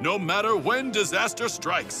online, no matter when disaster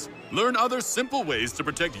strikes. Learn other simple ways to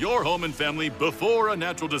protect your home and family before a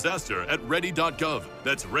natural disaster at ready.gov.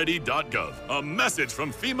 That's ready.gov. A message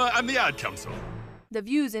from FEMA and the Ad Council. The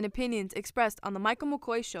views and opinions expressed on The Michael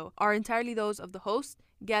McCoy Show are entirely those of the host,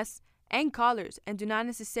 guests, and callers and do not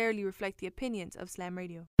necessarily reflect the opinions of Slam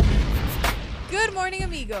Radio. Good morning,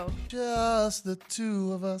 amigo. Just the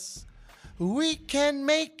two of us. We can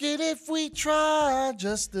make it if we try.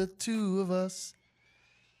 Just the two of us.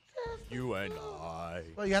 You and I.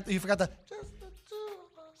 Well, you forgot the. Just the two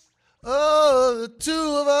of us. Oh, the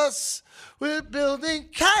two of us. We're building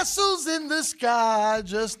castles in the sky.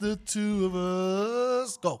 Just the two of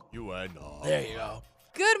us. Go. You and I. There you go.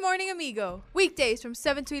 Good morning, amigo. Weekdays from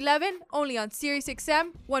 7 to 11, only on Sirius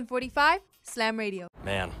XM 145 Slam Radio.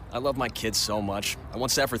 Man, I love my kids so much. I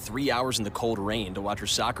once sat for 3 hours in the cold rain to watch her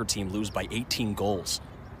soccer team lose by 18 goals.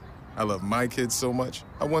 I love my kids so much,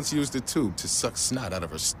 I once used a tube to suck snot out of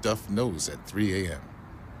her stuffed nose at 3 a.m.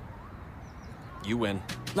 You win.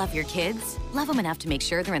 Love your kids? Love them enough to make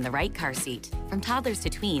sure they're in the right car seat. From toddlers to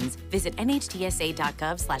tweens, visit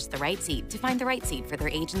nhtsa.gov/the-right-seat to find the right seat for their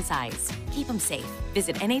age and size. Keep them safe.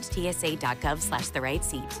 Visit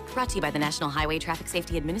nhtsa.gov/the-right-seat. Brought to you by the National Highway Traffic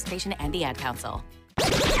Safety Administration and the Ad Council.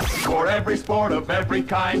 For every sport of every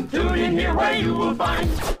kind, tune in here where you will find.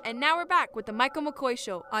 And now we're back with the Michael McCoy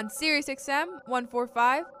Show on Sirius XM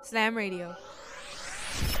 145 Slam Radio.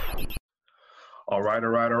 All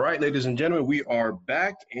right, ladies and gentlemen, we are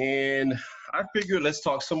back, and I figured let's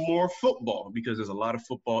talk some more football because there's a lot of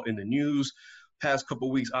football in the news. Past couple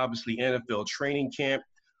of weeks, obviously, NFL training camp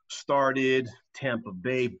started. Tampa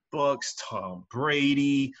Bay Bucks, Tom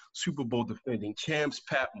Brady, Super Bowl defending champs,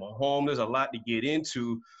 Pat Mahomes. There's a lot to get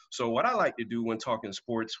into. So what I like to do when talking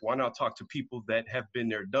sports, why not talk to people that have been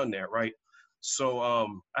there, done that, right? So I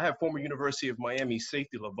have former University of Miami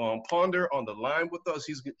safety LaVon Ponder on the line with us.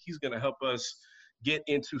 He's going to help us get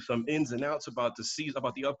into some ins and outs about the season,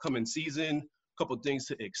 about the upcoming season, a couple of things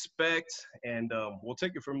to expect, and we'll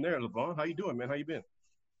take it from there. LaVon, how you doing, man? How you been?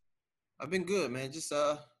 I've been good, man. Just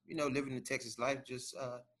living the Texas life, just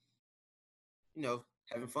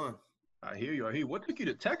having fun. I hear you. What took you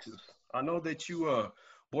to Texas? I know that you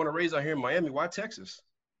born and raised out here in Miami. Why Texas?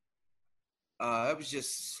 It was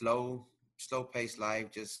just slow-paced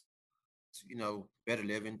life, just better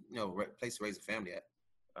living, place to raise a family at.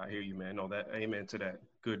 I hear you, man. No, that amen to that.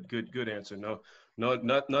 Good answer. No,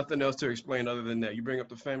 nothing else to explain other than that. You bring up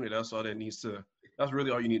the family. That's all that's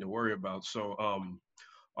really all you need to worry about. So,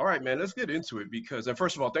 all right, man, let's get into it and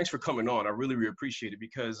first of all, thanks for coming on. I really, really appreciate it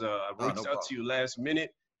because I reached out to you last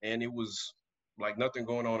minute and it was like nothing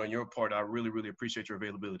going on your part. I really, really appreciate your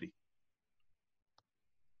availability.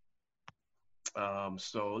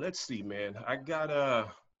 So let's see, man. I got a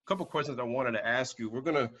couple questions I wanted to ask you. We're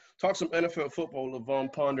going to talk some NFL football,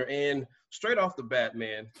 LaVon Ponder, and straight off the bat,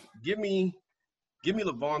 man, give me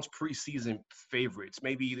LaVon's preseason favorites,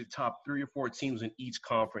 maybe the top 3 or 4 teams in each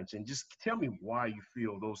conference, and just tell me why you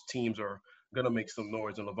feel those teams are going to make some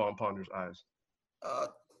noise in LaVon Ponder's eyes.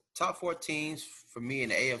 Top 4 teams for me in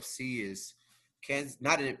the AFC is Kansas,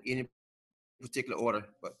 not in any particular order,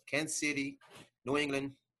 but Kansas City, New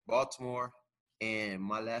England, Baltimore, and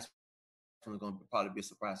my last one is going to probably be a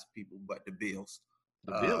surprise to people, but the Bills.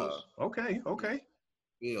 The Bills. Okay.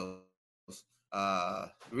 Bills. The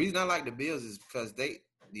reason I like the Bills is because the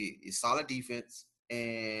solid defense,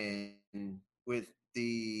 and with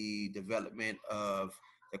the development of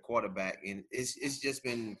the quarterback, and it's just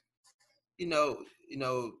been, been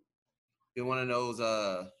one of those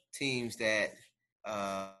teams that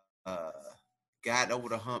got over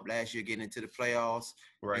the hump last year, getting into the playoffs,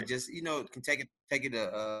 right? And just can take it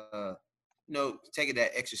that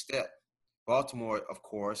extra step. Baltimore, of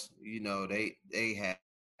course, they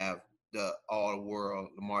have the all-world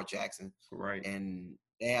Lamar Jackson, right? And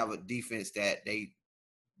they have a defense that they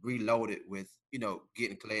reloaded with,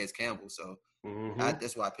 getting Calais Campbell. So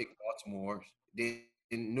that's why I picked Baltimore. Then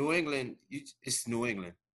in New England, it's New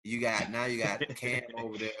England. You got Cam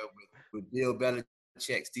over there with Bill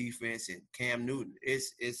Belichick's defense and Cam Newton.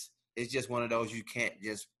 It's just one of those you can't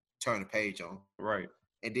just turn the page on. Right.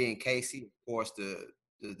 And then KC, of course, the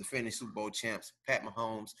defending Super Bowl champs, Pat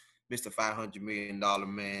Mahomes, Mr. $500 million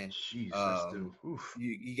man. Jesus, dude.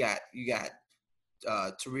 You got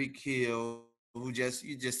Tyreek Hill, who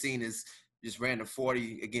you just seen his just ran the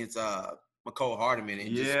 40 against McCole Hardman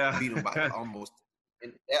and just beat him by almost.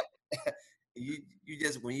 And that, you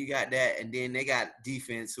just when you got that, and then they got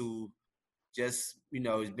defense who just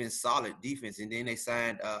has been solid defense, and then they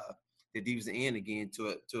signed the defensive end again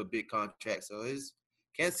to a big contract. So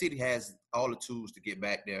Kansas City has all the tools to get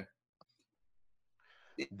back there.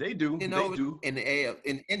 They do. They do. In the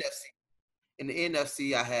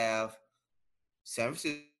NFC, I have San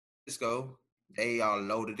Francisco. They are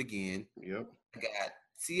loaded again. Yep. I got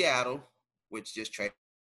Seattle, which just traded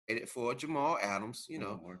for Jamal Adams.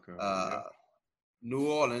 New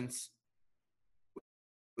Orleans,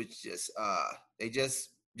 which they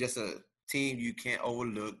just a team you can't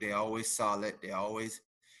overlook. They're always solid. They're always,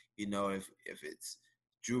 if it's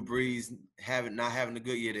Drew Brees not having a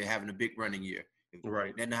good year, they're having a big running year.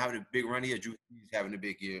 Right. They're not having a big running year, Drew Brees having a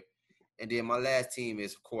big year. And then my last team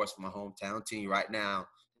is, of course, my hometown team right now,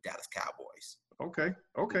 Dallas Cowboys. Okay.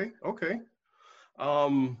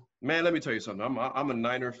 Man, let me tell you something. I'm a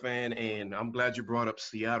Niner fan, and I'm glad you brought up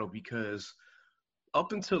Seattle because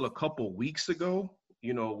up until a couple weeks ago,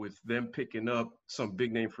 with them picking up some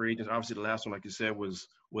big name free agents, obviously the last one, like you said, was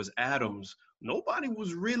Adams.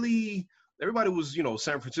 Everybody was,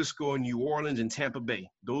 San Francisco and New Orleans and Tampa Bay.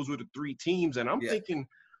 Those were the 3 teams. And I'm thinking,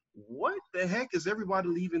 what the heck is everybody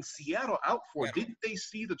leaving Seattle out for? Didn't they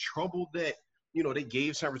see the trouble that, they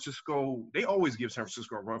gave San Francisco? They always give San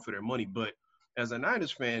Francisco a run for their money. But as a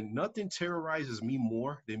Niners fan, nothing terrorizes me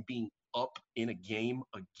more than being up in a game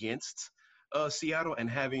against Seattle and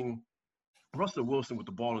having Russell Wilson with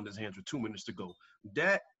the ball in his hands with 2 minutes to go.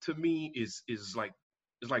 That, to me, is like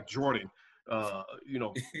like Jordan, you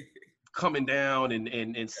know, coming down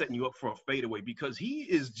and setting you up for a fadeaway, because he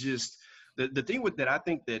is just the thing with that I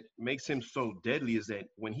think that makes him so deadly is that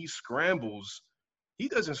when he scrambles, he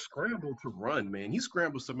doesn't scramble to run, man. He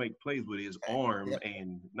scrambles to make plays with his arm,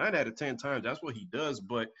 and 9 out of 10 times that's what he does.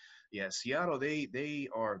 But yeah, Seattle, they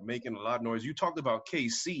are making a lot of noise. You talked about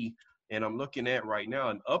KC, and I'm looking at right now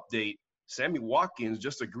an update. Sammy Watkins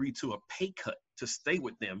just agreed to a pay cut to stay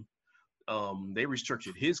with them. They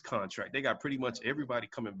restructured his contract. They got pretty much everybody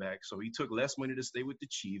coming back, so he took less money to stay with the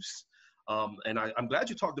Chiefs. And I'm glad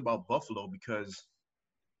you talked about Buffalo, because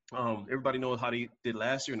everybody knows how they did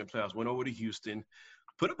last year in the playoffs. Went over to Houston,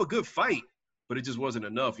 put up a good fight, but it just wasn't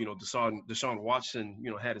enough. You know, Deshaun Watson, you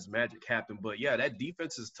know, had his magic happen. But yeah, that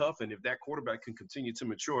defense is tough, and if that quarterback can continue to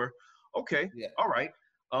mature, okay, all right.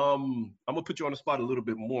 I'm gonna put you on the spot a little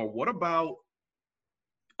bit more. What about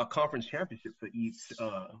a conference championship for the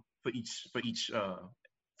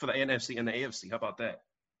NFC and the AFC? How about that?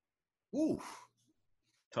 Ooh,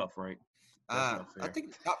 tough, right? I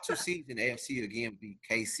think the top 2 seeds in the AFC again be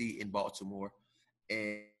KC and Baltimore,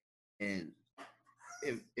 and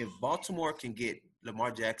if Baltimore can get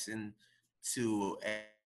Lamar Jackson to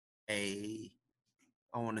a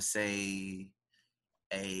I want to say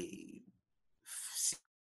a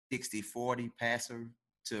 60-40 passer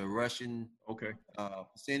to rushing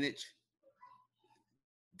percentage,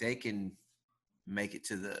 they can make it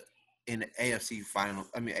to the AFC final.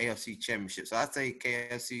 I mean AFC championship. So I say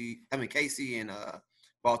KC and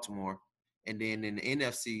Baltimore, and then in the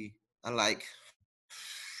NFC, I like.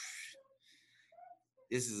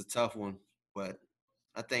 This is a tough one, but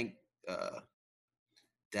I think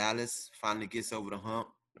Dallas finally gets over the hump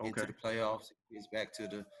into the playoffs, gets back to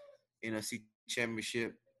the NFC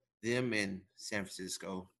championship. Them and San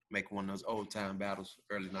Francisco make one of those old-time battles,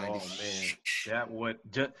 early 90s. Oh,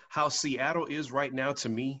 man. How Seattle is right now to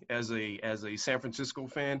me as a San Francisco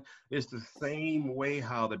fan is the same way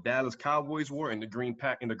how the Dallas Cowboys were and the Green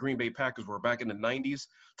Bay Packers were back in the 90s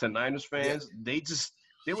to Niners fans. Yeah.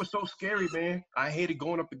 They were so scary, man. I hated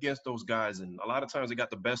going up against those guys, and a lot of times they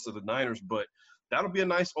got the best of the Niners, but that'll be a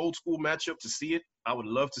nice old-school matchup to see it. I would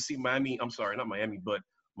love to see not Miami, but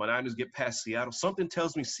my Niners get past Seattle. Something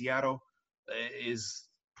tells me Seattle is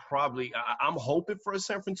probably – I'm hoping for a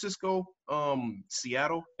San Francisco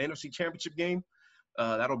Seattle NFC Championship game.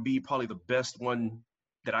 That'll be probably the best one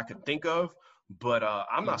that I can think of. But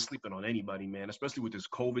I'm not sleeping on anybody, man, especially with this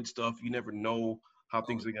COVID stuff. You never know how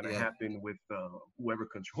things are going to happen with whoever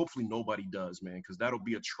country. Hopefully nobody does, man, because that'll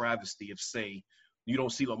be a travesty if, say, you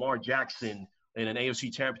don't see Lamar Jackson in an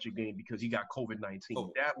AFC Championship game because he got COVID-19.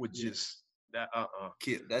 That would just –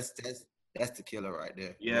 That's the killer right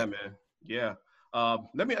there. Yeah, man. Yeah.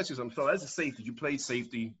 Let me ask you something. So as a safety, you played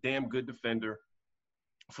safety, damn good defender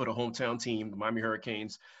for the hometown team, the Miami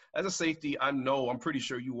Hurricanes. As a safety, I'm pretty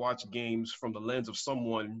sure you watch games from the lens of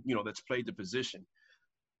someone, you know, that's played the position.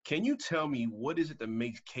 Can you tell me what is it that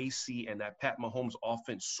makes KC and that Pat Mahomes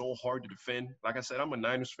offense so hard to defend? Like I said, I'm a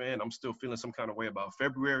Niners fan. I'm still feeling some kind of way about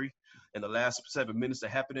February and the last 7 minutes that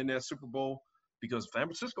happened in that Super Bowl, because San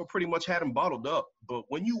Francisco pretty much had them bottled up. But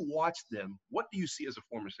when you watch them, what do you see as a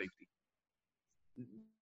former safety?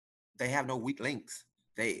 They have no weak links.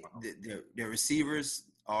 Their receivers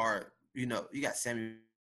are, you know, you got Sammy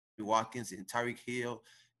Watkins and Tyreek Hill.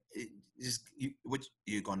 Which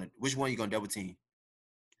one you gonna double team?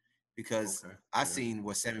 Because I seen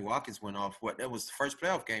what Sammy Watkins went off. That was the first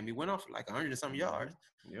playoff game. He went off like 100 and some yards.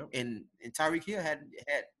 Yep. And Tyreek Hill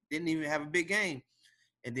didn't even have a big game.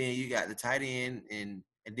 And then you got the tight end and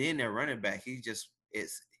then their running back. It's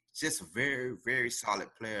just a very, very solid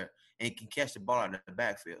player and can catch the ball out of the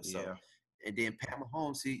backfield. So, and then Pat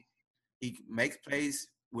Mahomes, he makes plays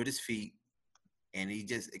with his feet and he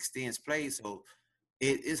just extends plays. So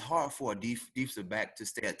it's hard for a defensive back to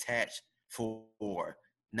stay attached for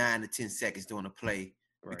 9 to 10 seconds during a play,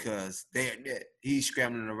 because he's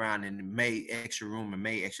scrambling around and made extra room and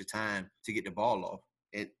made extra time to get the ball off.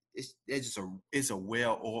 And it's a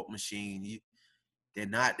well-oiled machine. They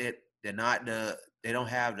don't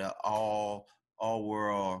have the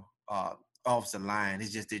all-world offensive line.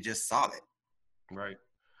 They're just solid. Right.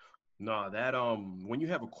 No, that when you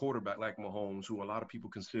have a quarterback like Mahomes, who a lot of people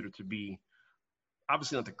consider to be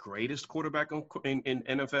obviously not the greatest quarterback in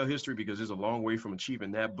NFL history, because there's a long way from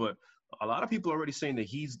achieving that, but a lot of people are already saying that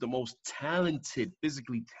he's the most talented,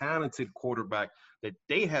 physically talented quarterback that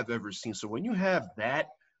they have ever seen. So when you have that,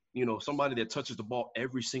 you know, somebody that touches the ball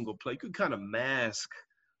every single play, you could kind of mask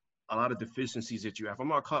a lot of deficiencies that you have. I'm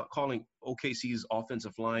not calling OKC's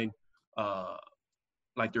offensive line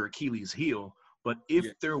like their Achilles heel, but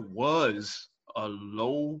if there was a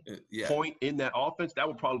low point in that offense, that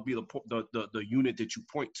would probably be the unit that you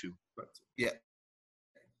point to. Yeah.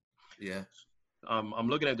 Yeah. I'm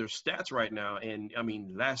looking at their stats right now, and I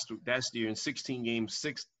mean, last year in 16 games,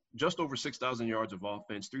 just over 6,000 yards of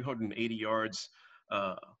offense, 380 yards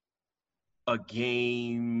a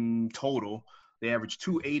game total. They averaged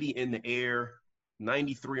 280 in the air,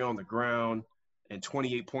 93 on the ground, and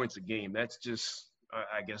 28 points a game. That's just,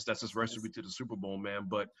 I guess that's just recipe to the Super Bowl, man.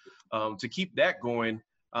 But to keep that going,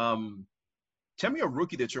 tell me a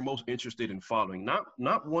rookie that you're most interested in following.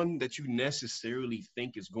 Not one that you necessarily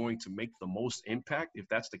think is going to make the most impact. If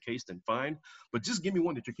that's the case, then fine. But just give me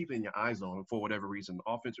one that you're keeping your eyes on for whatever reason,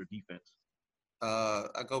 offense or defense.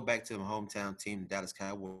 I go back to my hometown team, Dallas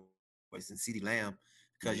Cowboys, and CeeDee Lamb,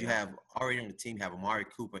 because you have already on the team, you have Amari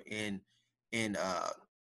Cooper and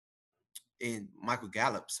Michael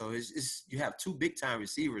Gallup. So it's you have two big time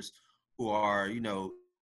receivers who are,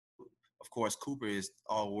 of course, Cooper is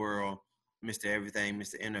all world, Mr. Everything,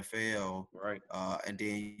 Mr. NFL, right? And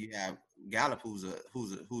then you have Gallup, who's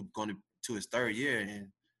going to his third year and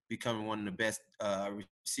becoming one of the best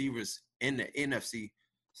receivers in the NFC.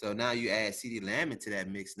 So now you add CeeDee Lamb into that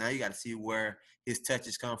mix. Now you got to see where his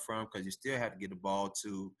touches come from, because you still have to get the ball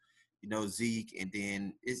to, Zeke, and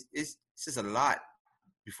then it's just a lot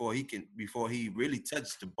before he really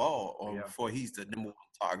touches the ball, or before he's the number one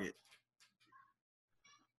target.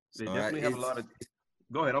 They definitely have a lot of.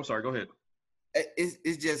 Go ahead. I'm sorry. Go ahead.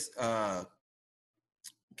 It's just kind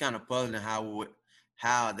of puzzling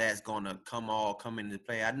how that's going to come into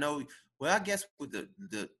play. I know. Well, I guess with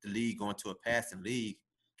the league going to a passing league,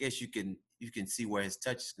 I guess you can see where his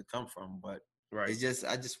touches can come from. But it's just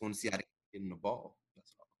I just want to see how they get in the ball.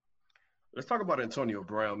 That's all. Let's talk about Antonio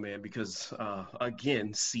Brown, man, because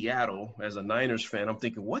again, Seattle, as a Niners fan, I'm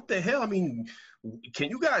thinking, what the hell? I mean, can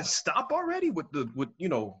you guys stop already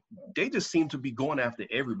they just seem to be going after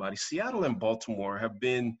everybody. Seattle and Baltimore have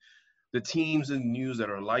been the teams in the news that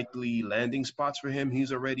are likely landing spots for him.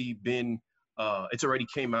 He's already been it's already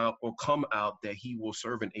come out that he will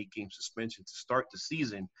serve an 8-game suspension to start the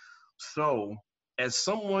season. So as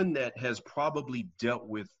someone that has probably dealt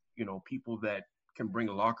with, people that can bring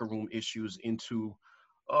locker room issues into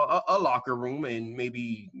a locker room and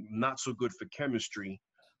maybe not so good for chemistry,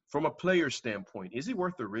 from a player standpoint, is he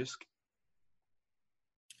worth the risk?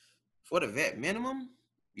 For the vet minimum,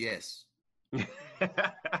 yes.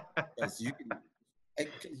 Because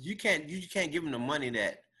you can't give him the money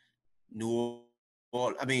that New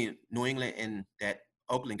England and that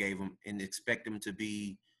Oakland gave him and expect him to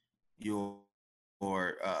be your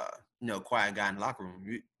quiet guy in the locker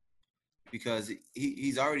room, because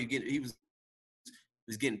he's already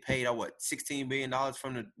was getting paid $16 million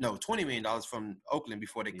 $20 million from Oakland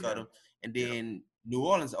before they cut him, and then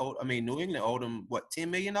New England owed him $10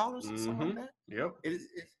 million, something like that. Yep.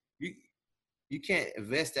 You can't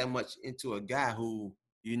invest that much into a guy who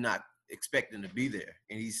you're not expecting to be there,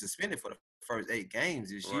 and he's suspended for the first 8 games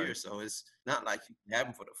this year. So it's not like you can have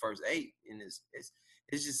him for the first 8, and it's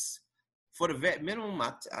just for the vet minimum.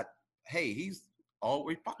 He's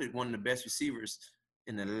always probably one of the best receivers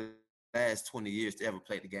in the last 20 years to ever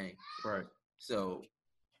play the game. Right. So,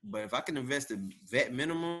 but if I can invest a vet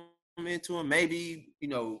minimum into him, maybe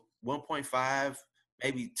 1.5,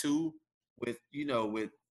 maybe 2, with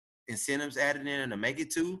incentives added in to make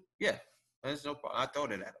it 2, that's no problem. I throw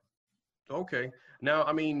that at him. Okay. Now,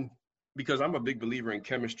 I mean, because I'm a big believer in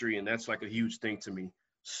chemistry, and that's like a huge thing to me.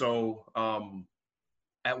 So,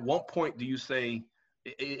 at what point do you say,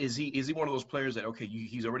 is he one of those players that, okay,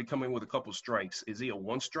 he's already coming with a couple strikes? Is he a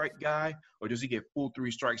 1-strike guy, or does he get full 3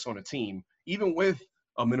 strikes on a team, even with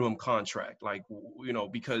a minimum contract? Like,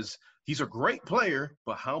 because he's a great player,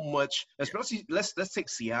 but how much, especially, let's take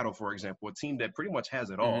Seattle, for example, a team that pretty much has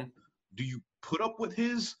it all. Do you put up with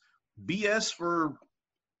his BS for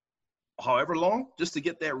however long just to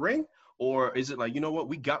get that ring? Or is it like, you know what,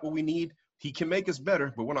 we got what we need, he can make us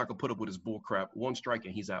better, but we're not gonna put up with his bull crap? 1 strike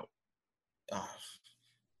and he's out.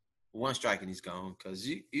 1 strike and he's gone, because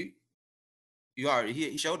you already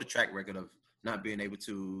he showed the track record of not being able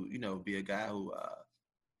to be a guy who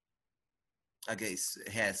I guess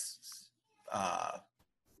has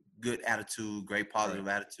good attitude, great positive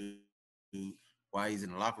attitude while he's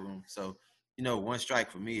in the locker room. So 1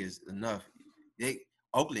 strike for me is enough.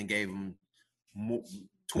 Oakland gave him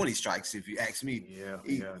 20 strikes, if you ask me. Yeah,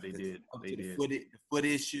 they did. The foot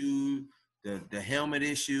issue, the helmet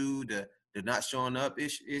issue, the not showing up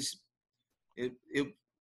issue. It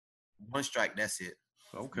 1 strike, that's it.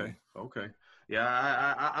 Okay.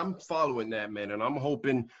 Yeah, I'm following that, man, and I'm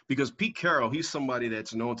hoping, because Pete Carroll, he's somebody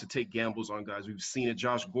that's known to take gambles on guys. We've seen it.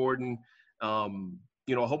 Josh Gordon,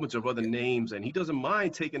 you know, a whole bunch of other names, and he doesn't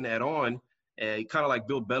mind taking that on. And kind of like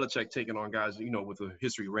Bill Belichick taking on guys, you know, with a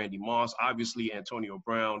history, Randy Moss, obviously Antonio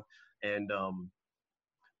Brown, and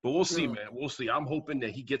but we'll see, man. We'll see. I'm hoping that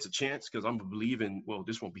he gets a chance because I'm believing. Well,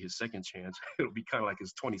 this won't be his second chance. It'll be kind of like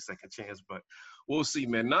his 22nd chance, but we'll see,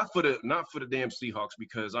 man. Not for the damn Seahawks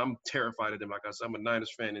because I'm terrified of them. Like I said, I'm a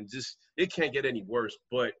Niners fan, and just it can't get any worse.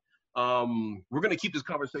 But we're gonna keep this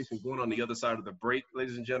conversation going on the other side of the break,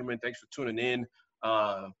 ladies and gentlemen. Thanks for tuning in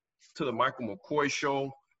to the Michael McCoy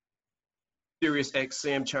Show, Sirius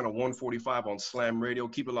XM channel 145 on Slam Radio.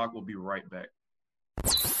 Keep it locked. We'll be right back.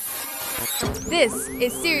 This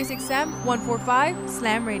is SiriusXM 145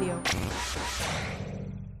 Slam Radio.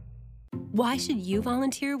 Why should you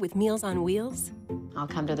volunteer with Meals on Wheels? I'll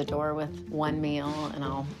come to the door with one meal and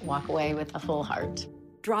I'll walk away with a full heart.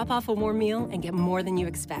 Drop off a warm meal and get more than you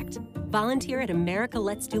expect. Volunteer at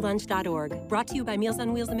americaletsdolunch.org. Brought to you by Meals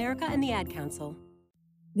on Wheels America and the Ad Council.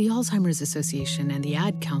 The Alzheimer's Association and the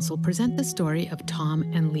Ad Council present the story of Tom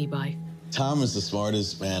and Levi. Tom is the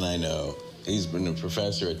smartest man I know. He's been a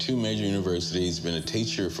professor at 2 major universities, been a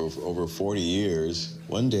teacher for over 40 years.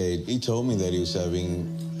 One day, he told me that he was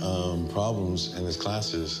having problems in his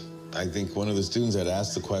classes. I think one of the students had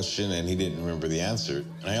asked the question and he didn't remember the answer.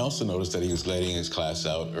 And I also noticed that he was letting his class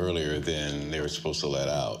out earlier than they were supposed to let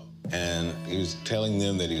out. And he was telling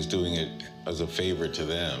them that he was doing it as a favor to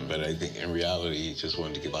them, but I think in reality, he just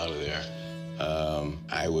wanted to get out of there.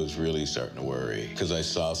 I was really starting to worry because I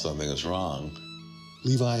saw something was wrong.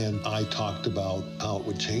 Levi and I talked about how it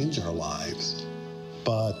would change our lives,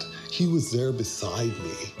 but he was there beside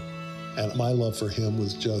me, and my love for him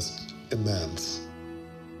was just immense.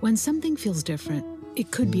 When something feels different, it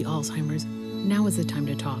could be Alzheimer's. Now is the time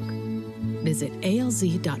to talk. Visit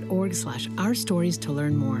alz.org/ourstories to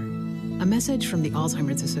learn more. A message from the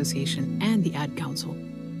Alzheimer's Association and the Ad Council.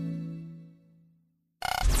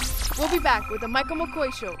 We'll be back with the Michael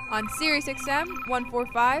McCoy Show on SiriusXM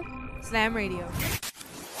 145 Slam Radio.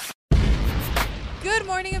 Good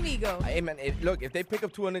morning, amigo. Hey, man, look, if they pick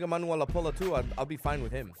up Tua Tagovailoa too, I'll be fine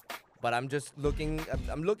with him. But I'm just looking.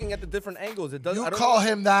 I'm looking at the different angles. It doesn't. You call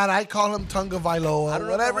him that. I call him Tagovailoa.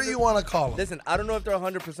 Whatever you want to call him. Listen, I don't know if they're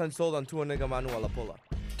 100% sold on Tua Tagovailoa.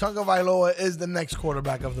 Tagovailoa is the next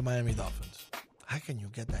quarterback of the Miami Dolphins. How can you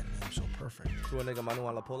get that name so perfect? Tua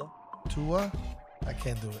Tagovailoa. Tua? I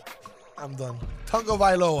can't do it. I'm done.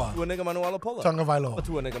 Tagovailoa. Tua Tagovailoa. Tagovailoa.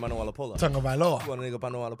 Tua Tagovailoa. Tagovailoa. Tua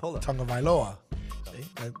Tagovailoa. Tagovailoa. See?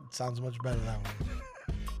 That sounds much better that way.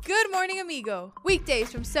 Good morning, amigo.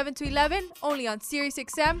 Weekdays from 7 to 11, only on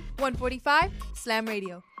SiriusXM 145 Slam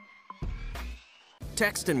Radio.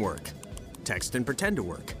 Text and work. Text and pretend to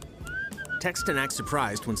work. Text and act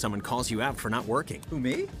surprised when someone calls you out for not working. Who,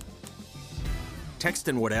 me? Text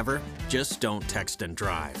and whatever, just don't text and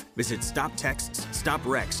drive. Visit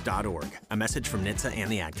StopTextsStopWrecks.org. A message from NHTSA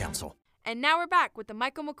and the Ad Council. And now we're back with the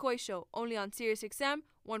Michael McCoy Show, only on SiriusXM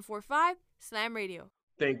 145 Slam Radio.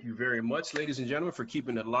 Thank you very much, ladies and gentlemen, for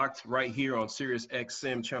keeping it locked right here on Sirius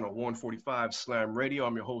XM channel 145 Slam Radio.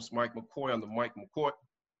 I'm your host, Mike McCoy, on the Mike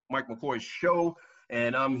McCoy Show,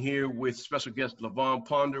 and I'm here with special guest LaVon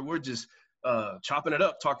Ponder. We're just chopping it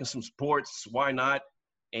up, talking some sports. Why not?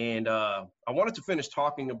 And I wanted to finish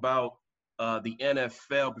talking about the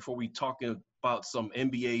NFL before we talk about some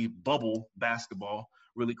NBA bubble basketball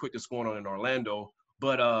really quick that's going on in Orlando.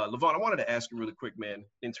 But, LaVon, I wanted to ask you really quick, man,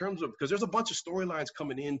 in terms of – because there's a bunch of storylines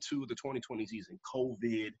coming into the 2020 season.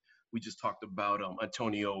 COVID, we just talked about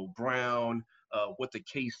Antonio Brown, what the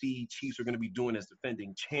KC Chiefs are going to be doing as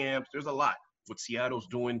defending champs. There's a lot what Seattle's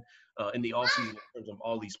doing in the offseason in terms of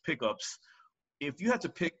all these pickups. If you had to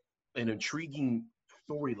pick an intriguing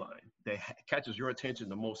storyline that catches your attention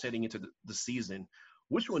the most heading into the season,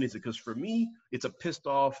 which one is it? Because for me, it's a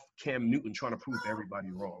pissed-off Cam Newton trying to prove everybody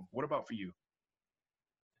wrong. What about for you?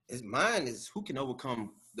 Mine is who can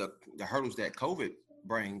overcome the hurdles that COVID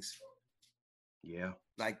brings. Yeah.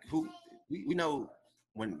 Like we know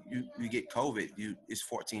when you get COVID, it's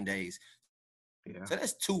 14 days. Yeah. So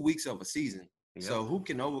that's 2 weeks of a season. Yeah. So who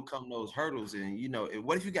can overcome those hurdles? And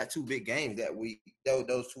what if you got 2 big games that week,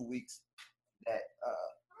 those 2 weeks that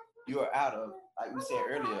you are out of? Like we said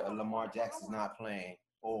earlier, Lamar Jackson's not playing,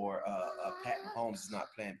 or Pat Mahomes is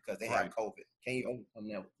not playing because they have COVID. Can you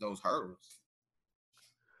overcome those hurdles?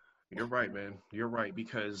 You're right, man. You're right,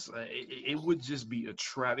 because it would just be a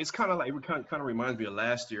trap. It's kind of like it kind of reminds me of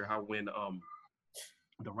last year, how when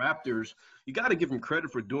the Raptors, you got to give them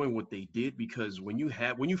credit for doing what they did, because when you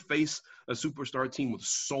face a superstar team with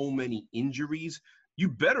so many injuries, you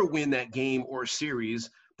better win that game or series.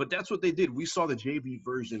 But that's what they did. We saw the JV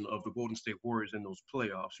version of the Golden State Warriors in those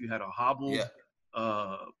playoffs. You had a hobbled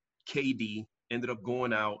KD ended up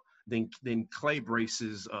going out. Then Clay tears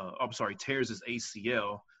his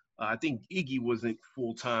ACL. I think Iggy wasn't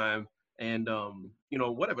full time, and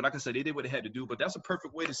whatever. Like I said, they did what they had to do. But that's a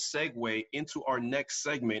perfect way to segue into our next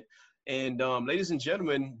segment. And ladies and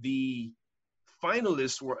gentlemen, the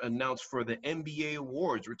finalists were announced for the NBA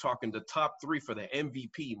awards. We're talking the top 3 for the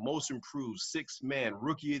MVP, Most Improved, Sixth Man,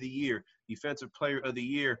 Rookie of the Year, Defensive Player of the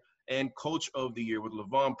Year, and Coach of the Year with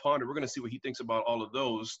LaVon Ponder. We're going to see what he thinks about all of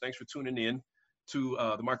those. Thanks for tuning in to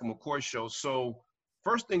the Michael McCoy Show. So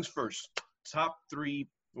first things first, top 3,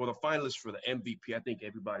 the finalists for the MVP. I think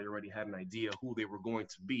everybody already had an idea who they were going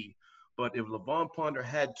to be. But if LaVon Ponder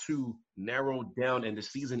had to narrow down and the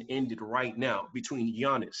season ended right now between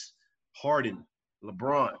Giannis, Harden,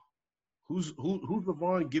 LeBron, who's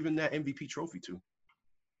LeVon giving that MVP trophy to?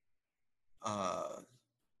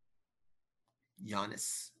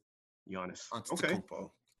 Giannis. Okay.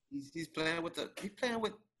 He's playing with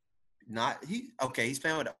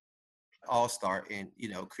all-star and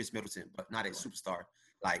Chris Middleton, but not a superstar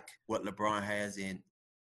like what LeBron has in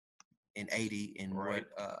AD and what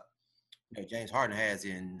James Harden has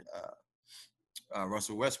in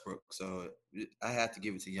Russell Westbrook. So I have to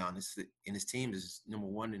give it to Giannis, and his team is number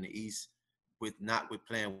 1 in the East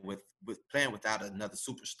playing without another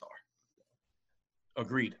superstar.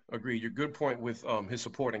 Agreed. Your good point with his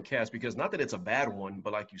support and cast, because not that it's a bad one,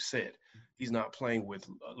 but like you said, he's not playing with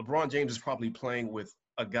LeBron James is probably playing with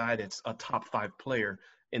a guy that's a top 5 player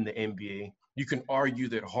in the NBA. You can argue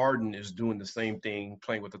that Harden is doing the same thing,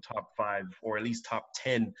 playing with the top 5 or at least top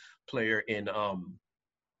 10 player in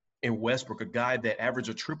Westbrook, a guy that averaged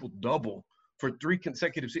a triple-double for 3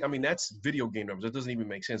 consecutive seasons. I mean, that's video game numbers. That doesn't even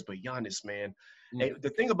make sense. But Giannis, man,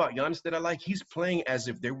 the thing about Giannis that I like, he's playing as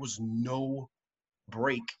if there was no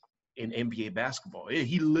break in NBA basketball.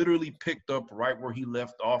 He literally picked up right where he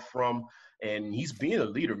left off from, and he's being a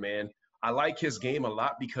leader, man. I like his game a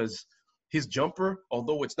lot because his jumper,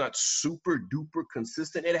 although it's not super duper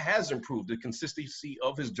consistent, it has improved. The consistency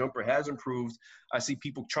of his jumper has improved. I see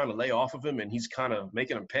people trying to lay off of him, and he's kind of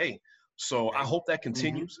making them pay. So I hope that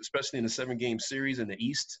continues, especially in the 7-game series in the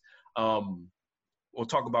East. We'll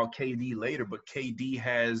talk about KD later, but KD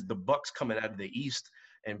has the Bucks coming out of the East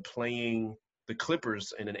and playing the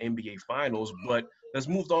Clippers in an NBA Finals. But let's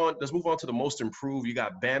move on to the Most Improved. You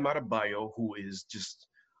got Bam Adebayo, who is just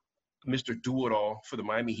Mr. Do-It-All for the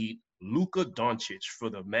Miami Heat, Luka Doncic for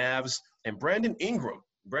the Mavs, and Brandon Ingram.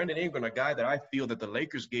 A guy that I feel that the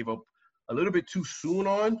Lakers gave up a little bit too soon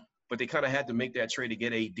on, but they kind of had to make that trade to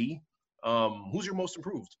get AD. Who's your most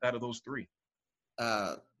improved out of those 3?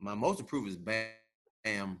 My most improved is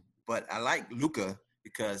Bam, but I like Luka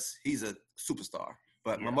because he's a superstar.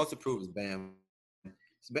 But my most improved is Bam.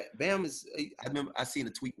 Bam is. I remember I seen a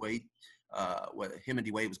tweet where him and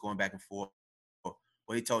D-Wade was going back and forth.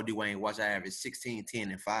 Where he told Dwayne, "Watch, I average 16,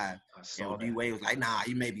 10, and 5." And D-Wade was like, "Nah,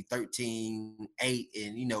 you may be 13, 8,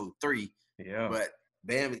 and 3." Yeah. But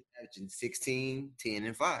Bam is averaging 16, 10,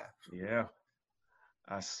 and 5. Yeah.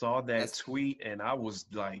 I saw that tweet and I was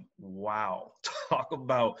like, wow, talk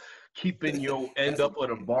about keeping your end up with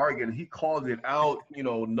a bargain. He called it out,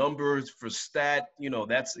 numbers for stat,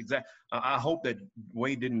 that's exact. I hope that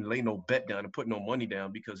Wade didn't lay no bet down and put no money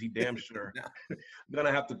down because he damn sure going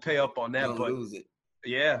to have to pay up on that. Don't lose it.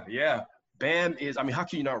 Yeah. Bam is, how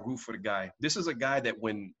can you not root for the guy? This is a guy that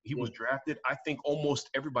when he was drafted, I think almost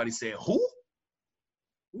everybody said, who?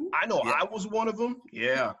 I know I was one of them.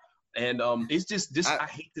 Yeah. And it's just this. I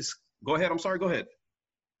hate this. Go ahead. I'm sorry. Go ahead.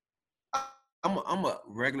 I'm a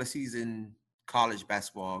regular season college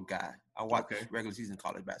basketball guy. I watch regular season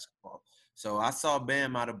college basketball. So I saw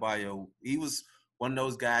Bam Adebayo. He was one of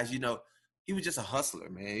those guys. He was just a hustler,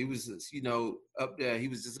 man. He was, up there. He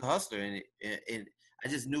was just a hustler, and I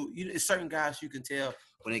just knew. Certain guys you can tell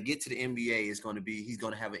when they get to the NBA, he's going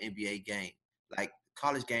to have an NBA game. Like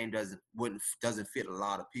college game doesn't fit a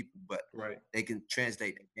lot of people, but they can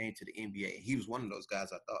translate the game to the NBA. He was one of those guys,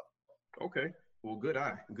 I thought. Okay. Well, good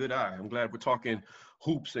eye. I'm glad we're talking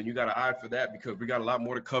hoops and you got an eye for that because we got a lot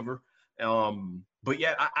more to cover. But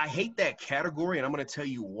yeah, I hate that category, and I'm going to tell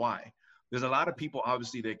you why. There's a lot of people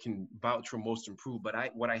obviously that can vouch for most improved, but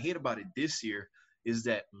what I hate about it this year is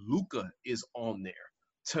that Luka is on there.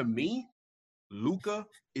 To me, Luka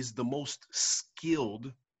is the most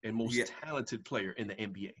skilled and most talented player in the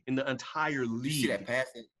NBA, in the entire league. Did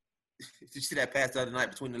you see that pass the other night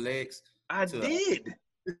between the legs? I did.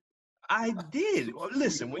 Well,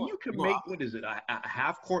 listen, when you can make, what is it, a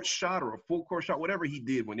half-court shot or a full-court shot, whatever he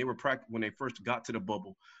did when they first got to the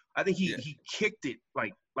bubble, I think he kicked it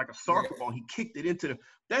like a soccer ball. He kicked it into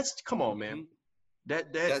come on, man.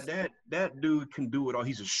 That dude can do it all.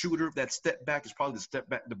 He's a shooter. That step back is probably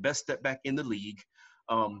the best step back in the league.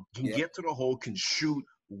 Can get to the hole, can shoot,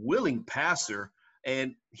 willing passer,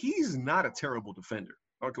 and he's not a terrible defender.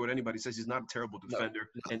 I don't care what anybody says. He's not a terrible defender.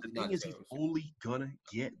 No, and the thing is, he's only gonna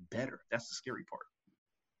get better. That's the scary part.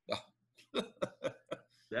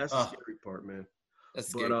 That's the scary part, man. That's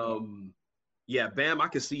scary. But yeah, Bam, I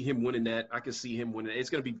can see him winning that. I can see him winning. It's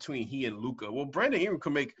going to be between he and Luka. Well, Brandon Ingram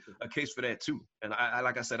can make a case for that too. And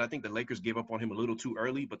like I said, I think the Lakers gave up on him a little too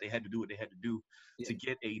early, but they had to do what they had to do to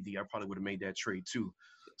get AD. I probably would have made that trade too.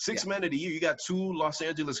 Sixth man of the year, you got two Los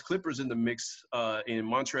Angeles Clippers in the mix in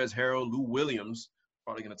Montrezl Harrell, Lou Williams,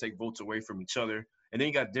 probably going to take votes away from each other. And then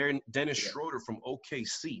you got Dennis Schroeder from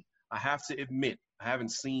OKC. I have to admit, I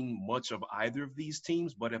haven't seen much of either of these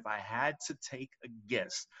teams, but if I had to take a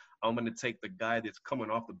guess, I'm going to take the guy that's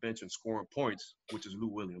coming off the bench and scoring points, which is Lou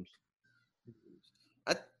Williams.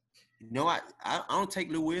 I don't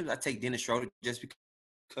take Lou Williams. I take Dennis Schroeder just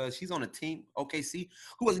because he's on a team, OKC,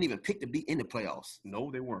 who wasn't even picked to be in the playoffs. No,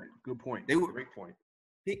 they weren't. Good point. They were great point.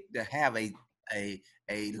 Picked to have a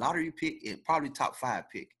lottery pick and probably top 5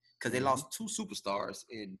 pick because they lost 2 superstars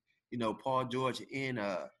in Paul George and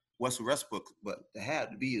Russell Westbrook, but to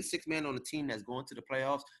be the 6th man on the team that's going to the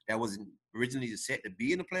playoffs that wasn't originally set to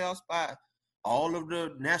be in the playoffs by all of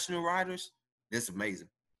the national writers, that's amazing.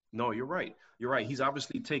 No, you're right. You're right. He's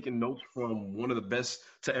obviously taking notes from one of the best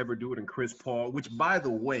to ever do it in Chris Paul, which, by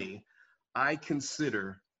the way, I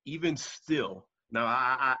consider even still.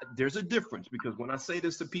 Now, there's a difference because when I say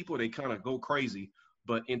this to people, they kind of go crazy.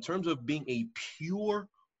 But in terms of being a pure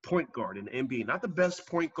point guard in the NBA, not the best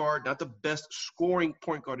point guard, not the best scoring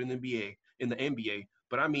point guard in the NBA,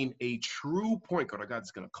 but I mean a true point guard, a guy that's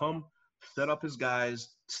going to come, set up his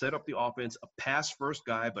guys, set up the offense, a pass-first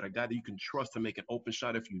guy, but a guy that you can trust to make an open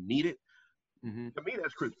shot if you need it. Mm-hmm. To me,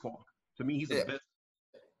 that's Chris Paul. To me, he's the best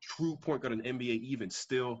true point guard in the NBA even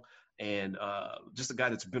still, and just a guy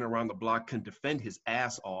that's been around the block, can defend his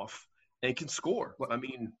ass off, and can score. I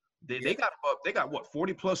mean, they got what,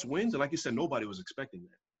 40-plus wins? And like you said, nobody was expecting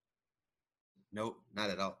that. Nope, not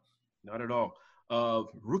at all. Not at all.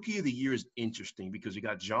 Rookie of the year is interesting because you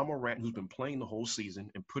got Ja Morant, who's been playing the whole season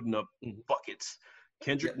and putting up buckets.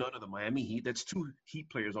 Kendrick Nunn of the Miami Heat. That's 2 Heat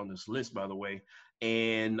players on this list, by the way.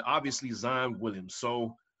 And obviously Zion Williams.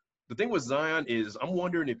 So the thing with Zion is I'm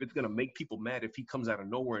wondering if it's going to make people mad if he comes out of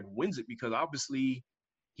nowhere and wins it, because obviously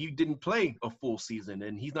he didn't play a full season,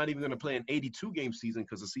 and he's not even going to play an 82-game season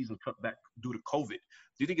because the season cut back due to COVID.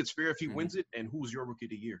 Do you think it's fair if he wins it? And who's your rookie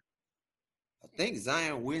of the year? I think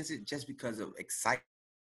Zion wins it just because of excitement.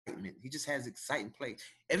 He just has exciting play.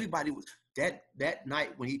 Everybody was that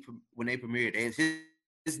night when they premiered.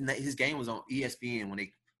 His game was on ESPN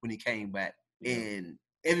when he came back, and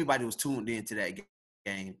everybody was tuned into that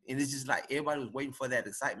game. And it's just like everybody was waiting for that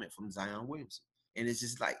excitement from Zion Williamson. And it's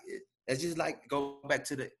just like go back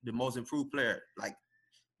to the most improved player. Like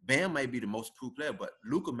Bam may be the most improved player, but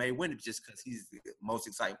Luka may win it just because he's the most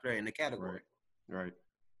exciting player in the category. Right.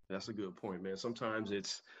 That's a good point, man. Sometimes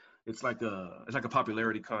it's like a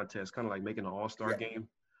popularity contest, kind of like making an all-star game.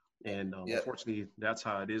 And unfortunately, that's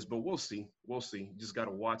how it is. But we'll see. Just got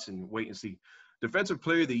to watch and wait and see. Defensive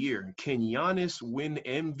Player of the Year. Can Giannis win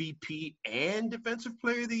MVP and Defensive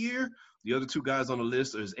Player of the Year? The other 2 guys on the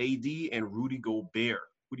list is AD and Rudy Gobert.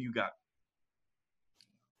 Who do you got?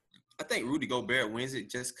 I think Rudy Gobert wins it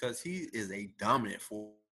just because he is a dominant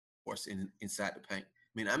force inside the paint.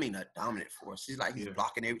 I mean a dominant force. He's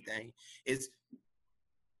blocking everything. It's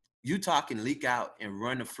Utah can leak out and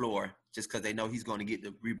run the floor just because they know he's going to get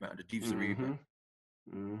the rebound, the defensive rebound.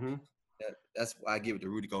 Mm-hmm. That's why I give it to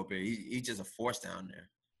Rudy Gobert. He's just a force down there,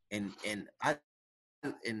 and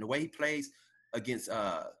the way he plays against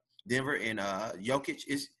Denver and Jokic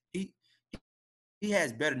is he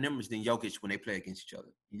has better numbers than Jokic when they play against each other.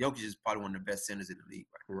 Jokic is probably one of the best centers in the league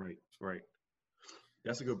Right.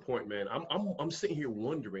 That's a good point, man. I'm sitting here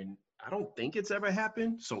wondering. I don't think it's ever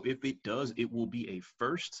happened. So if it does, it will be a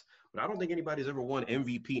first. But I don't think anybody's ever won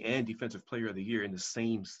MVP and Defensive Player of the Year in the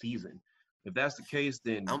same season. If that's the case,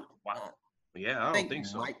 then wow. Yeah, I don't think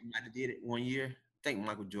so. Mike might have did it one year. I think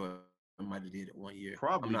Michael Jordan might have did it one year.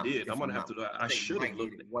 Probably did. I'm gonna have to. I should have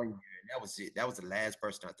looked at it 1 year. That was it. That was the last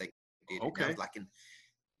person I think did it. Okay. That was like in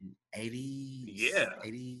 80,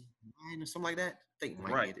 89 or something like that. I think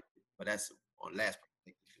Mike did it. But that's on last.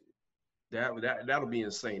 That'll be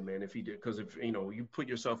insane, man, if he did. Because if you put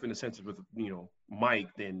yourself in the sentence with Mike,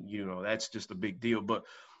 then that's just a big deal. But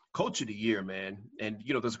Coach of the Year, man, and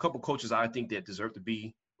there's a couple coaches I think that deserve to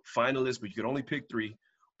be finalists, but you can only pick 3: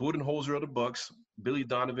 Budenholzer of the Bucks, Billy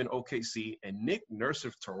Donovan OKC, and Nick Nurse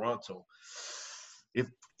of Toronto.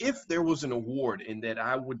 if there was an award and that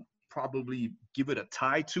I would probably give it a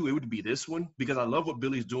tie to, it would be this one, because I love what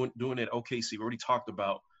Billy's doing at OKC. We already talked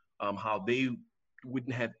about how they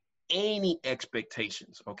wouldn't have any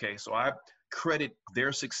expectations. Okay, so I credit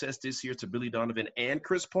their success this year to Billy Donovan and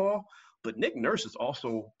Chris Paul, but Nick Nurse is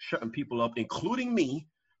also shutting people up, including me,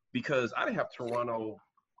 because I didn't have Toronto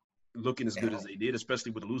looking as good as they did,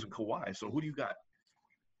 especially with losing Kawhi. So who do you got?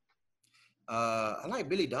 I like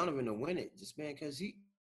Billy Donovan to win it, just man, because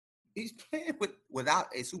he's playing without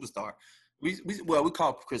a superstar. We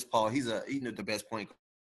call Chris Paul. He's the best point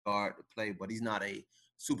guard to play, but he's not a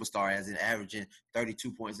superstar, as in averaging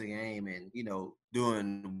 32 points a game and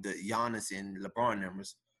doing the Giannis and LeBron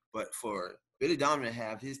numbers. But for Billy Donovan to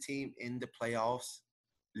have his team in the playoffs,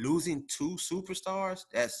 losing 2 superstars,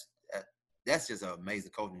 that's just an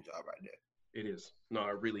amazing coaching job right there. It is. No,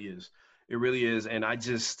 it really is. It really is. And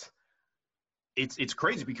it's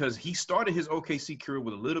crazy because he started his OKC career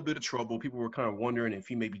with a little bit of trouble. People were kind of wondering if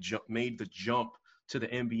he maybe made the jump to the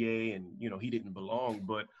NBA and, he didn't belong.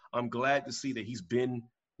 But I'm glad to see that he's been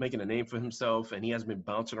making a name for himself and he hasn't been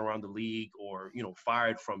bouncing around the league or,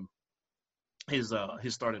 fired from his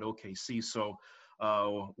start at OKC. So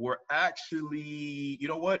we're actually, you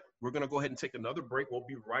know what? We're going to go ahead and take another break. We'll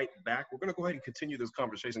be right back. We're going to go ahead and continue this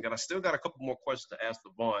conversation. I still got a couple more questions to ask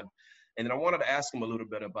LeVon. And then I wanted to ask him a little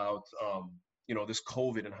bit about, this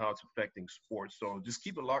COVID and how it's affecting sports. So just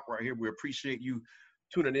keep it locked right here. We appreciate you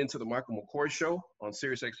tuning in to the Michael McCoy Show on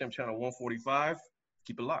SiriusXM channel 145.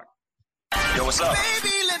 Keep it locked. Yo, what's up?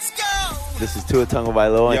 Baby, let's go. This is Tua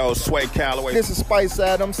Tagovailoa. Yo, Sway Calloway. This is Spice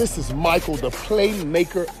Adams. This is Michael, the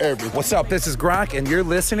playmaker everything. What's up? This is Gronk, and you're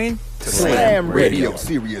listening to Slam Radio,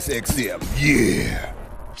 Sirius XM. Yeah.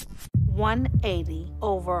 180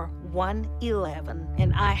 over 111,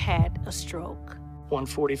 and I had a stroke.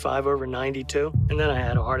 145 over 92, and then I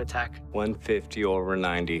had a heart attack. 150 over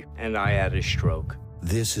 90, and I had a stroke.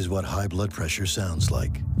 This is what high blood pressure sounds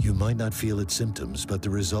like. You might not feel its symptoms, but the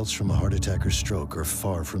results from a heart attack or stroke are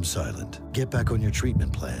far from silent. Get back on your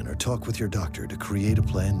treatment plan or talk with your doctor to create a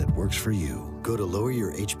plan that works for you. Go to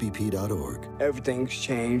loweryourhbp.org. Everything's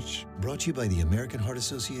changed. Brought to you by the American Heart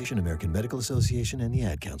Association, American Medical Association, and the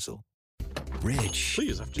Ad Council. Rich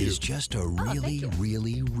is just a really,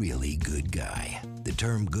 really, really good guy. The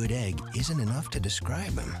term good egg isn't enough to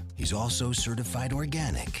describe him. He's also certified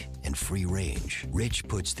organic and free range. Rich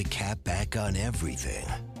puts the cap back on everything.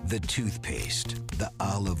 The toothpaste, the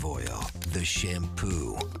olive oil, the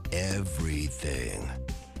shampoo, everything.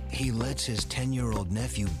 He lets his 10-year-old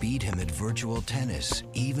nephew beat him at virtual tennis,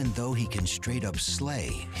 even though he can straight up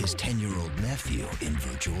slay his 10-year-old nephew in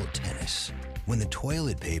virtual tennis. When the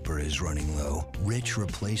toilet paper is running low, Rich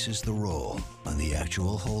replaces the roll on the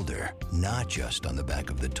actual holder, not just on the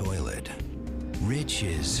back of the toilet. Rich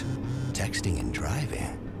is texting and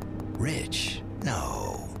driving. Rich,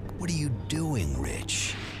 no. What are you doing,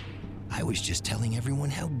 Rich? I was just telling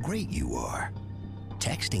everyone how great you are.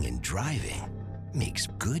 Texting and driving makes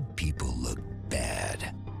good people look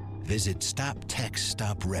bad. Visit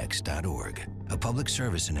StopTextStopWrecks.org. A public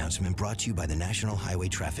service announcement brought to you by the National Highway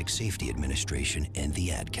Traffic Safety Administration and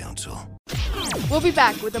the Ad Council. We'll be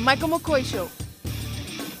back with the Michael McCoy Show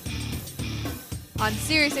on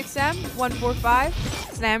SiriusXM 145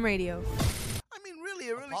 Slam Radio.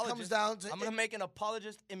 It really comes down to... I'm going to make an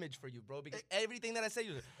apologist image for you, bro, because everything that I say,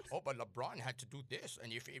 you're like, oh, but LeBron had to do this,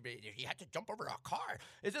 and if he had to jump over a car.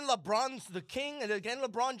 Isn't LeBron's the king, and again,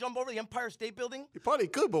 LeBron jump over the Empire State Building? He probably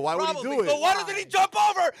could, but why would he do it? But why doesn't he jump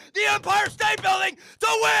over the Empire State Building to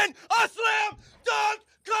win a slam dunk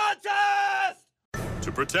contest?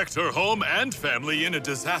 To protect her home and family in a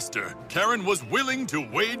disaster, Karen was willing to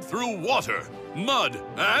wade through water, mud,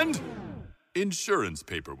 and insurance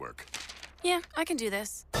paperwork. Yeah, I can do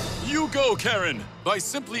this. You go, Karen! By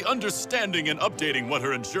simply understanding and updating what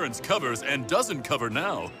her insurance covers and doesn't cover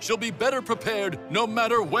now, she'll be better prepared no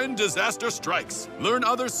matter when disaster strikes. Learn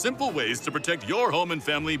other simple ways to protect your home and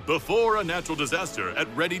family before a natural disaster at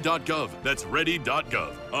ready.gov. That's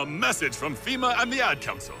ready.gov. A message from FEMA and the Ad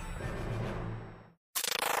Council.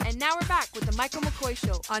 And now we're back with the Michael McCoy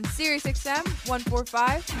Show on SiriusXM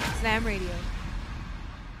 145 Slam Radio.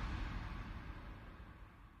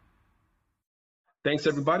 Thanks,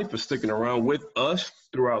 everybody, for sticking around with us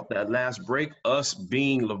throughout that last break. Us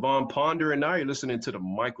being LeVon Ponder, and now you're listening to the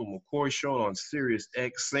Michael McCoy Show on Sirius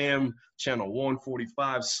XM, channel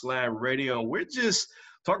 145 Slam Radio. And we're just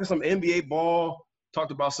talking some NBA ball,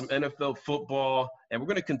 talked about some NFL football, and we're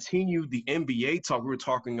going to continue the NBA talk. We were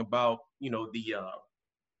talking about,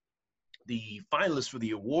 the finalists for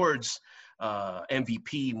the awards,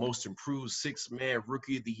 MVP, Most Improved, Sixth Man,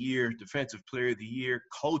 Rookie of the Year, Defensive Player of the Year,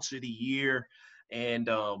 Coach of the Year. And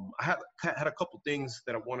I had a couple things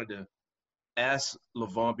that I wanted to ask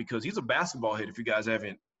Levon, because he's a basketball head, if you guys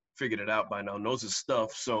haven't figured it out by now, knows his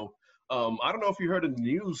stuff. So I don't know if you heard in the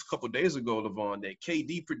news a couple of days ago, Levon, that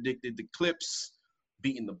KD predicted the Clips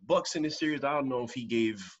beating the Bucks in this series. I don't know if he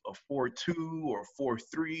gave a 4-2 or a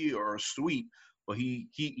 4-3 or a sweep, but he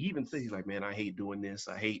even said, he's like, man, I hate doing this.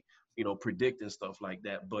 I hate, predicting stuff like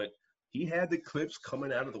that. But he had the Clips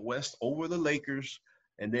coming out of the West over the Lakers,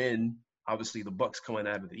 and then obviously the Bucks coming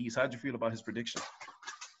out of the East. How'd you feel about his prediction?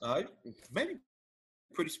 Maybe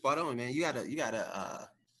pretty spot on, man. You got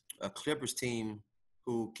a Clippers team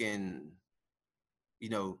who can,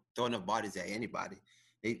 throw enough bodies at anybody.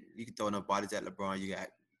 You can throw enough bodies at LeBron. You got,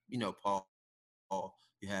 Paul.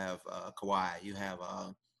 You have Kawhi. You have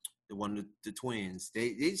the twins.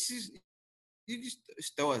 You just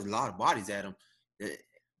throw a lot of bodies at them.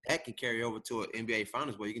 That can carry over to an NBA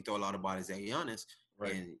Finals where you can throw a lot of bodies at Giannis.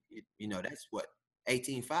 Right. And that's what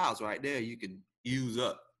 18 fouls right there you could use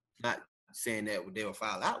up. Not saying that they will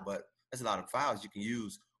foul out, but that's a lot of fouls you can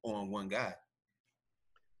use on one guy.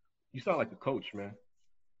 You sound like a coach, man.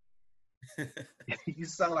 You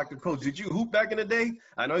sound like a coach. Did you hoop back in the day?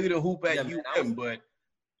 I know you didn't hoop at UM, but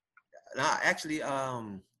actually,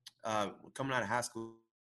 coming out of high school,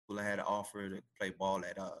 I had an offer to play ball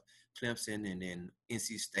at Clemson and then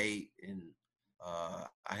NC State, and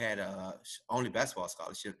I had a only basketball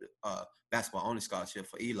scholarship, basketball only scholarship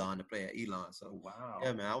for Elon to play at Elon. So wow,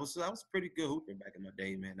 yeah, man, I was pretty good hooper back in my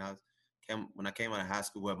day, man. When I came out of high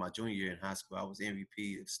school, my junior year in high school, I was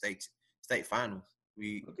MVP of state finals.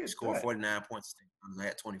 We scored 49 points. State finals. I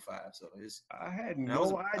had 25. So I had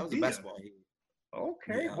no idea. I was a basketball head.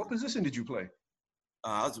 Okay, yeah. What position did you play?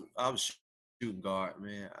 I was shooting guard,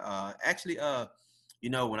 man. Actually,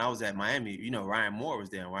 when I was at Miami, Ryan Moore was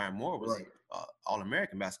there. And Ryan Moore was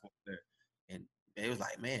All-American basketball player, and it was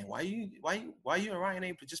like, man, why you and Ryan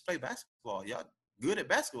ain't just play basketball? Y'all good at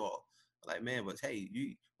basketball. Like, man, but hey,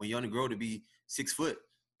 when you only grow to be 6 foot,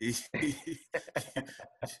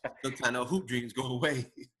 sometimes those hoop dreams go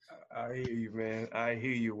away. I hear you, man. I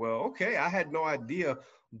hear you. Well, okay, I had no idea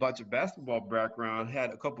about your basketball background.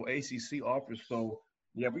 Had a couple ACC offers, so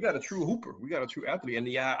yeah, we got a true hooper. We got a true athlete, and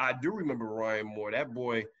yeah, I do remember Ryan Moore. That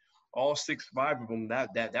boy, all 6'5" of them.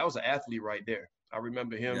 That was an athlete right there. I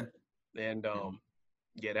remember him, and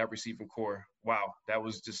that receiving core. Wow, that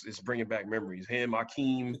was it's bringing back memories. Him,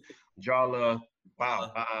 Akeem, Jala.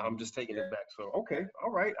 Wow, I'm just taking it back. So, okay, all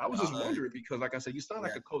right. I was just wondering because, like I said, you sound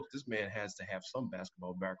like a coach. This man has to have some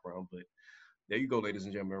basketball background, but there you go, ladies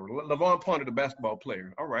and gentlemen. Levon Ponder, the basketball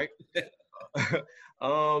player. All right.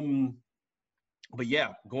 But, yeah,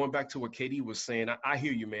 going back to what KD was saying, I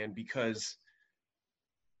hear you, man, because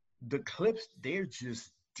the Clips, they're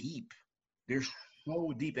just deep. They're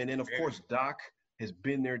so deep. And then, of course, Doc has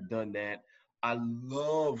been there, done that. I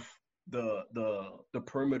love the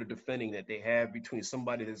perimeter defending that they have between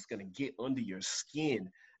somebody that's going to get under your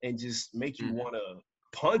skin and just make you want to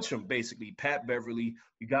punch them, basically. Pat Beverly,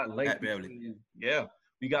 you got length between,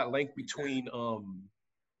 you got length between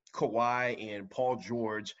Kawhi and Paul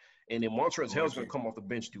George, and then Montrezl Harrell's going to come off the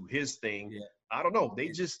bench, do his thing. Yeah. I don't know. They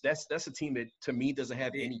just that's a team that to me doesn't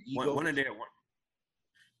have any ego. One of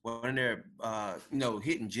their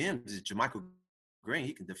hidden gems is JaMychal Green.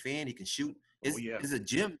 He can defend, he can shoot. It's a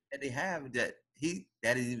gem that they have that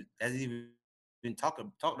hasn't even been talked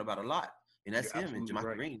about a lot, and that's him. And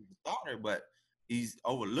JaMychal Green, the starter, but he's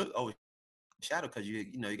overshadowed because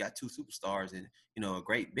you got two superstars and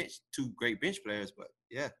two great bench players. But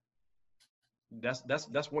yeah,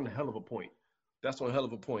 that's one hell of a point. That's one hell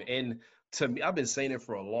of a point. And to me, I've been saying it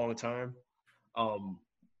for a long time.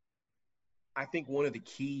 I think one of the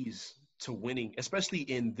keys to winning, especially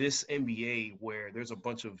in this NBA where there's a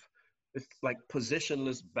bunch of it's like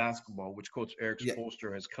positionless basketball, which Coach Eric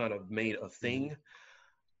Spoelstra has kind of made a thing.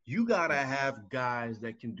 You got to have guys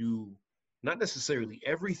that can do not necessarily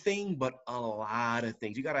everything, but a lot of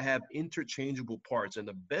things. You got to have interchangeable parts. And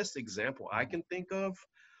the best example I can think of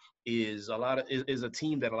is a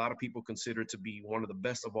team that a lot of people consider to be one of the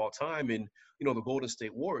best of all time. And, the Golden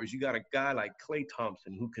State Warriors, you got a guy like Klay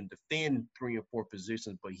Thompson who can defend 3 and 4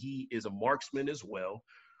 positions, but he is a marksman as well.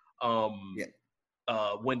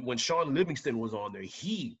 When Sean Livingston was on there,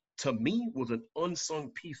 he, to me, was an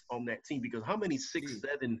unsung piece on that team because how many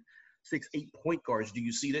 6'7", 6'8" point guards do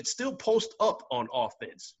you see that still post up on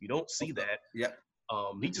offense? You don't see that. Yeah.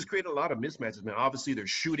 He just created a lot of mismatches, man. Obviously, they're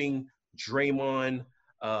shooting, Draymond,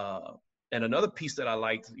 and another piece that I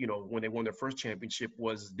liked, when they won their first championship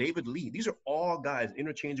was David Lee. These are all guys,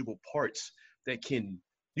 interchangeable parts that you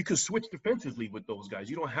can switch defensively with those guys.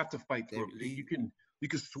 You don't have to fight for it. You can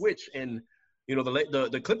switch and –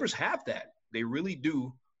 the Clippers have that. They really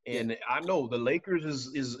do. And I know the Lakers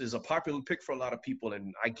is a popular pick for a lot of people,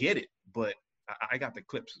 and I get it, but I got the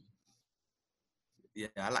Clips. Yeah,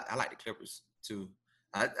 I like the Clippers too.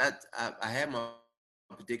 I had my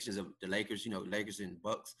predictions of the Lakers, Lakers and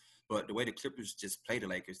Bucks, but the way the Clippers just play the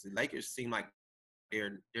Lakers seem like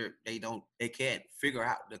they can't figure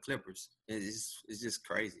out the Clippers. It's just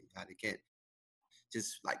crazy how they can't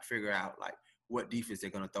just like figure out like what defense they're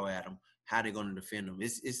gonna throw at them, how they're gonna defend them.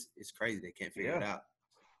 It's crazy they can't figure it out.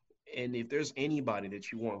 And if there's anybody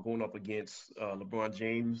that you want going up against LeBron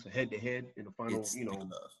James head to head in the final, it's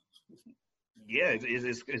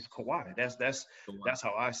Kawhi. That's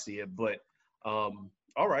how I see it. But all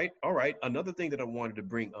right. Another thing that I wanted to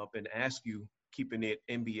bring up and ask you, keeping it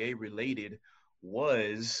NBA related,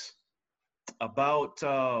 was about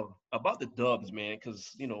the Dubs, man,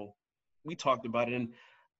 because we talked about it, and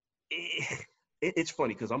it's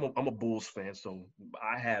funny because I'm a Bulls fan, so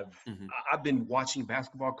I've been watching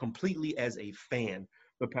basketball completely as a fan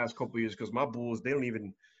the past couple of years, because my Bulls,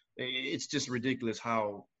 it's just ridiculous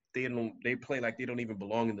how they play like they don't even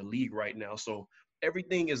belong in the league right now. So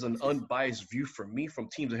everything is an unbiased view for me from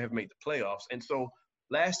teams that have made the playoffs. And so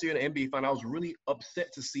last year in the NBA final, I was really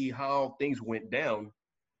upset to see how things went down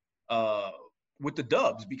with the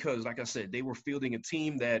Dubs, because like I said, they were fielding a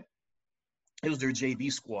team that it was their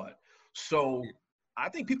JV squad. So I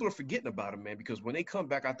think people are forgetting about them, man, because when they come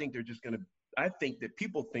back, I think that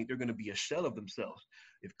people think they're going to be a shell of themselves.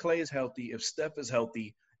 If Clay is healthy, if Steph is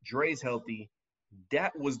healthy, Dre's healthy,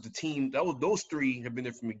 that was the team. Those three have been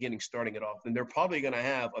there from the beginning, starting it off, and they're probably going to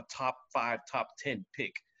have a top 5, top 10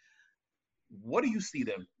 pick. What do you see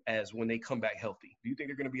them as when they come back healthy? Do you think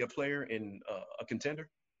they're going to be a player and a contender?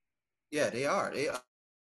 Yeah, they are.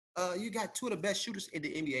 You got two of the best shooters in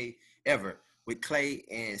the NBA ever with Clay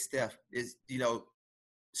and Steph. Is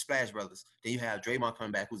Splash Brothers. Then you have Draymond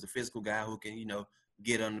coming back, who's a physical guy who can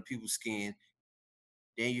get under people's skin.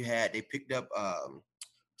 Then they picked up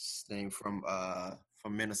his name from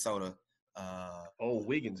Minnesota.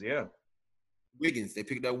 Wiggins, yeah. Wiggins. They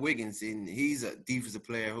picked up Wiggins, and he's a defensive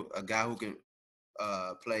player, a guy who can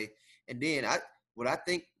play. And then what I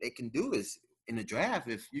think they can do is in the draft,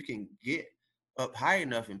 if you can get up high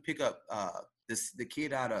enough and pick up the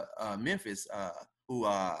kid out of Memphis, who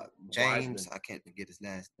James, Wiseman. I can't forget his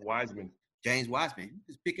last name. Wiseman. James Wiseman.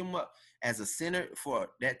 Just pick him up as a center for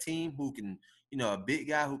that team who can, a big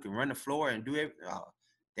guy who can run the floor and do everything.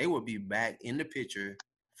 They will be back in the picture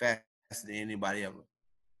faster than anybody ever.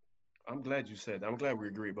 I'm glad you said that. I'm glad we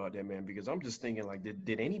agree about that, man, because I'm just thinking, like,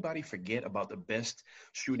 did anybody forget about the best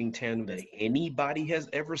shooting tandem that anybody has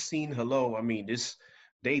ever seen? Hello. I mean,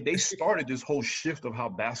 they started this whole shift of how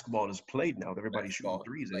basketball is played now. Everybody's shooting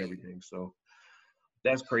threes and everything. So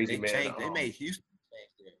that's crazy, man. They made Houston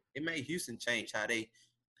change there. It made Houston change how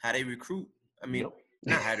they recruit. I mean,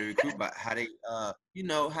 not how they recruit, but how they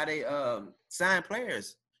how they sign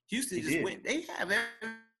players. Houston they have everybody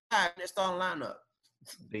in their starting lineup.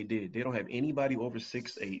 They did. They don't have anybody over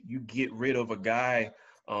 6'8". You get rid of a guy,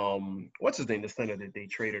 what's his name, the center that they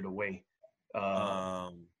traded away.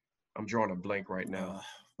 I'm drawing a blank right now.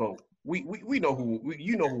 But we know who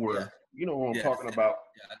I'm talking about.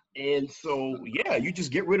 And so you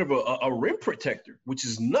just get rid of a rim protector, which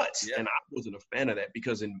is nuts. And I wasn't a fan of that,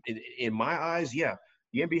 because in my eyes, the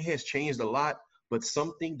NBA has changed a lot, but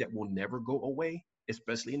something that will never go away,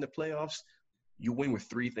 especially in the playoffs, you win with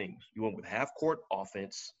three things. You win with half-court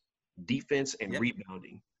offense, defense, and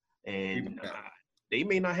rebounding. And they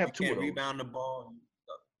may not have two of those. Rebound the ball.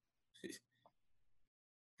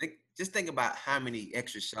 Just think about how many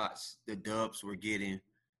extra shots the Dubs were getting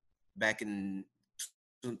back in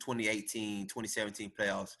 2018, 2017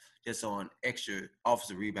 playoffs, just on extra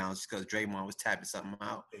offensive rebounds because Draymond was tapping something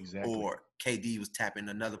out, or KD was tapping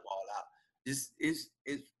another ball out.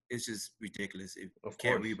 It's just ridiculous if you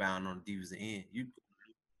can't rebound on the defensive end.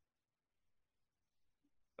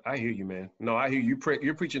 I hear you, man. No, I hear you.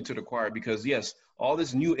 You're preaching to the choir, because, yes, all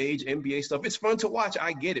this new age NBA stuff, it's fun to watch.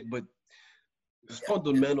 I get it, but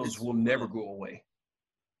fundamentals will never go away.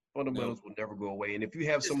 Fundamentals will never go away. And if you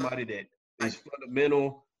have somebody that is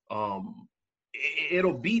fundamental,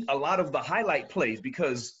 it'll beat a lot of the highlight plays,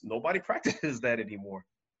 because nobody practices that anymore.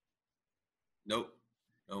 Nope.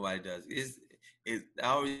 Nobody does.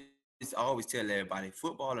 I always tell everybody,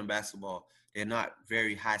 football and basketball, they're not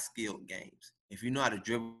very high-skilled games. If you know how to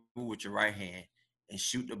dribble with your right hand and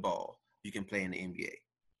shoot the ball, you can play in the NBA.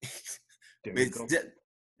 It's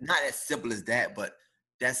not as simple as that, but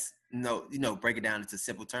that's break it down into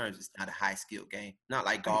simple terms. It's not a high-skilled game. Not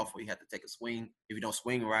like golf where you have to take a swing. If you don't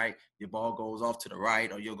swing right, your ball goes off to the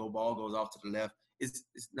right, or your ball goes off to the left. It's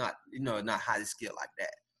not, not highly skilled like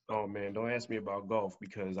that. Oh man, don't ask me about golf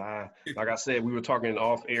because like I said, we were talking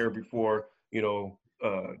off air before,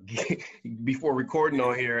 before recording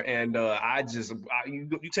on here, and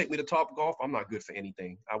you take me to top golf, I'm not good for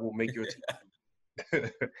anything. I will make your team.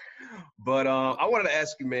 But I wanted to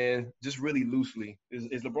ask you, man, just really loosely,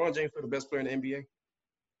 is LeBron James still the best player in the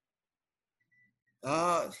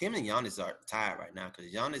NBA? Him and Giannis are tied right now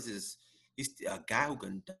because Giannis he's a guy who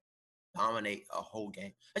can dominate a whole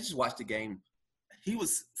game. I just watched the game. He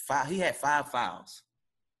had 5 fouls.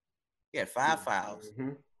 He had 5 fouls,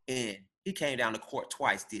 and he came down the court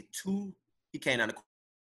twice. Did 2. He came down the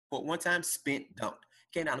court one time, spent, dunked.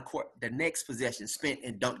 Came down the court the next possession, spent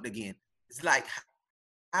and dunked again. It's like,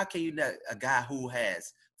 how can you let a guy who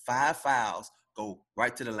has 5 fouls go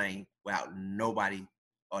right to the lane without nobody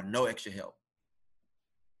or no extra help?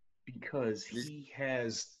 Because he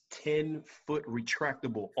has 10-foot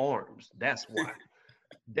retractable arms. That's why.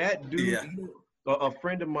 That dude, Yeah. A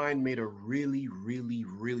friend of mine made a really, really,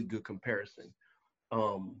 really good comparison.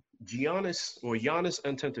 Giannis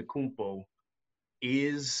Antetokounmpo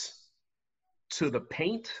is to the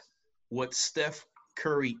paint what Steph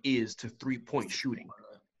Curry is to three-point shooting.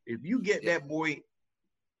 If you get that boy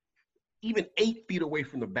even 8 feet away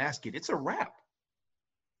from the basket, it's a wrap.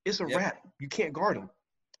 It's a wrap. You can't guard him.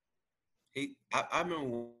 I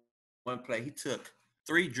remember one play, he took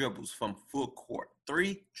 3 dribbles from full court,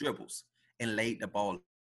 3 dribbles, and laid the ball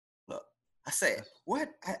up. I said, what?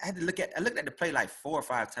 I looked at the play like 4 or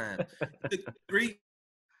 5 times. He took 3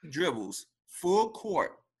 dribbles, full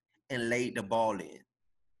court, and laid the ball in.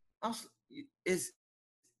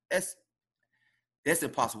 That's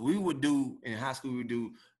impossible. We would do, in high school, we would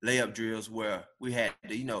do layup drills where we had,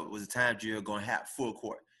 it was a time drill going to have full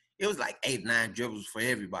court. It was like 8, 9 dribbles for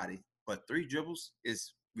everybody. But 3 dribbles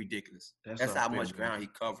is ridiculous. That's how much ground he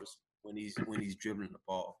covers when he's dribbling the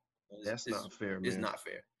ball. That's not fair, man. It's not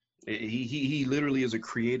fair. He literally is a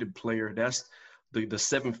creative player. That's the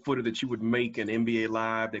 7-footer that you would make an NBA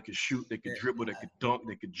Live that could shoot, that could dribble, that could dunk,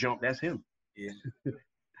 that could jump. That's him. Yeah.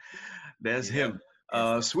 That's him.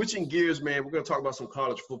 Switching gears, man, we're going to talk about some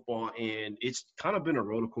college football, and it's kind of been a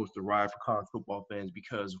roller coaster ride for college football fans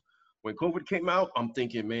because when COVID came out, I'm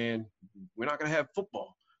thinking, man, we're not going to have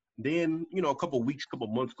football. Then, a couple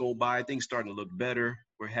months go by, things starting to look better.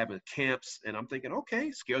 We're having camps, and I'm thinking,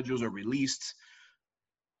 okay, schedules are released.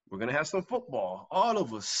 We're going to have some football. All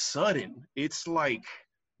of a sudden, it's like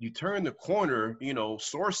you turn the corner,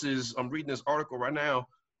 sources. I'm reading this article right now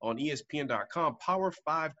on ESPN.com, Power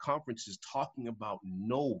 5 conferences talking about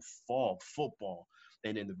no fall football.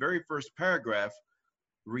 And in the very first paragraph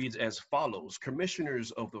reads as follows.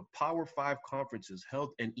 Commissioners of the Power 5 conferences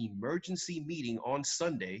held an emergency meeting on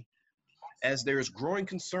Sunday as there is growing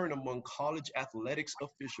concern among college athletics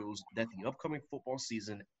officials that the upcoming football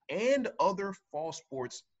season and other fall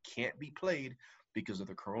sports can't be played because of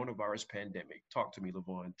the coronavirus pandemic. Talk to me,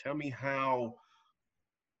 Levon. Tell me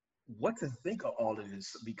what to think of all of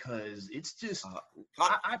this, because it's just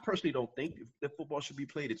I personally don't think that football should be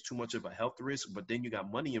played. It's too much of a health risk, but then you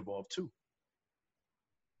got money involved too.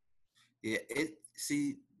 Yeah, it's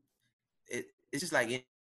just like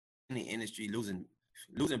any industry, losing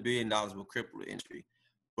 $1 billion will cripple the industry,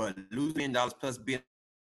 but losing $1 billion plus being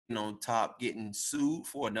on top, getting sued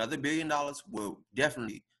for another $1 billion will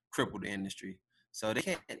definitely cripple the industry. So they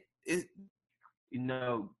can't,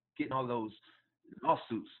 getting all those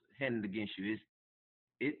lawsuits handed against you,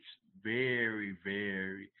 it's very,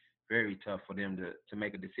 very, very tough for them to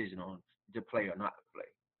make a decision on to play or not to play.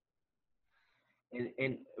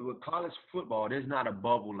 And with college football, there's not a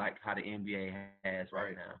bubble like how the NBA has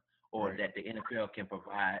right now, or that the NFL can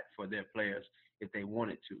provide for their players if they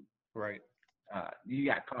wanted to. Right. You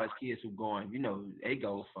got college kids who going, they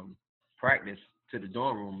go from practice to the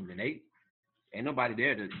dorm room, and ain't nobody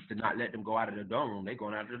there to not let them go out of the dorm room. They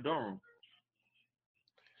going out of the dorm room.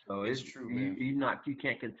 So it's true. You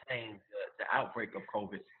can't contain the outbreak of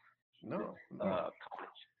COVID. No.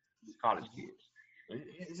 College kids.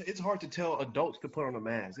 It's hard to tell adults to put on a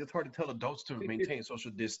mask. It's hard to tell adults to maintain social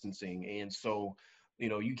distancing. And so,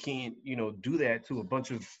 you can't, do that to a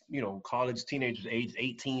bunch of, college teenagers aged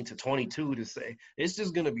 18 to 22 to say, it's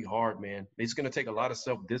just going to be hard, man. It's going to take a lot of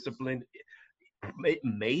self-discipline. It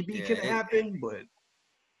maybe can happen, but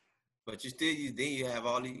you have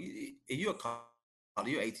all the, if you're an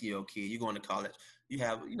 18-year-old kid, you're going to college, you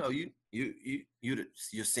have,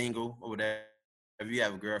 you're single or whatever. If you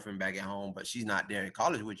have a girlfriend back at home, but she's not there in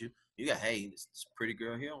college with you, you got, hey, this pretty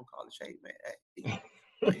girl here on college. Hey, man, hey,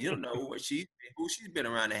 you don't know who she's been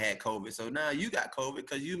around that had COVID. So now you got COVID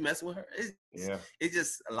because you messing with her. It's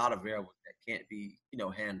just a lot of variables that can't be,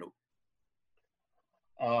 handled.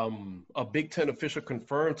 A Big Ten official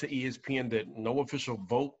confirmed to ESPN that no official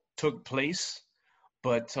vote took place,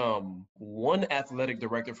 but one athletic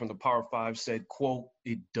director from the Power Five said, quote,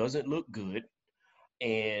 "It doesn't look good."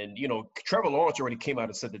 And, you know, Trevor Lawrence already came out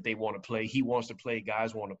and said that they want to play. He wants to play.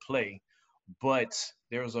 Guys want to play. But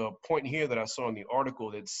there's a point here that I saw in the article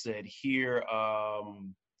that said here, the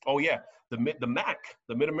MAC,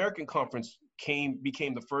 the Mid-American Conference,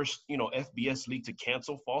 became the first, FBS league to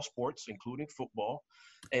cancel fall sports, including football.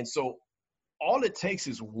 And so all it takes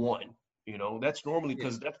is one. That's normally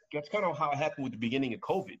because that's kind of how it happened with the beginning of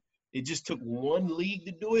COVID. It just took one league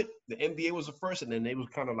to do it. The NBA was the first, and then it was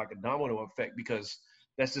kind of like a domino effect because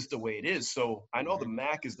that's just the way it is. So I know the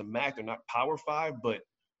MAC is the MAC. They're not Power Five, but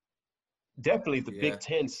definitely if the Big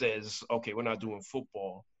Ten says, okay, we're not doing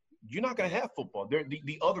football, you're not going to have football.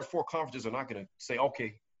 The other four conferences are not going to say,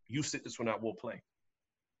 okay, you sit this one out, we'll play.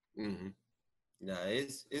 Mm-hmm. No,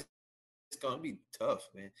 it's going to be tough,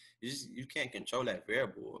 man. You can't control that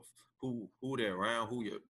variable of who they're around, who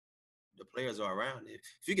the players are around.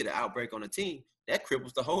 If you get an outbreak on a team, that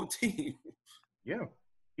cripples the whole team. Yeah.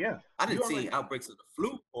 I didn't see outbreaks of the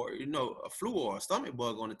flu or, a flu or a stomach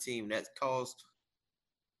bug on a team that caused,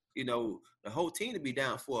 the whole team to be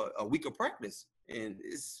down for a week of practice. And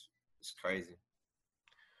it's crazy.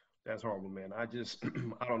 That's horrible, man. I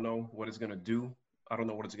don't know what it's going to do. I don't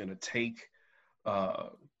know what it's going to take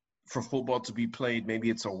for football to be played. Maybe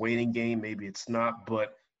it's a waiting game. Maybe it's not.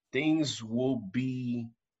 But things will be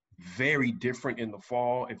very different in the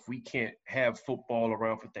fall if we can't have football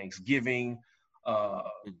around for Thanksgiving,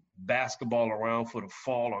 basketball around for the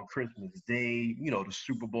fall on Christmas Day, the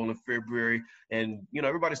Super Bowl in February. And,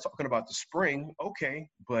 everybody's talking about the spring. Okay,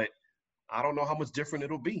 but I don't know how much different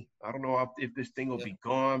it'll be. I don't know if this thing will be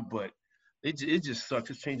gone, but it just sucks.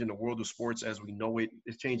 It's changing the world of sports as we know it.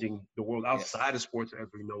 It's changing the world outside of sports as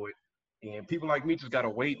we know it. And people like me just got to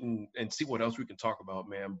wait and see what else we can talk about,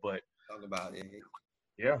 man. But talk about it.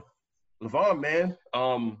 Yeah. LeVon, man,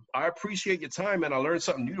 I appreciate your time, man. I learned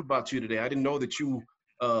something new about you today. I didn't know that you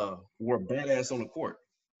were a badass on the court.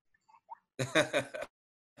 That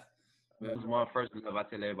was my first love. I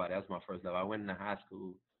tell everybody, that was my first love. I went into high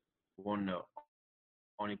school, wanted to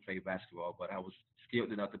only play basketball, but I was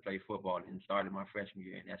skilled enough to play football and started my freshman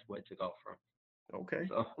year, and that's where it took off from. Okay.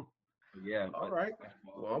 So, yeah. All right.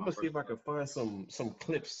 Well, I'm going to see if I can find some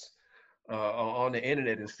clips on the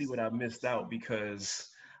internet and see what I missed out, because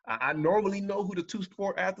I normally know who the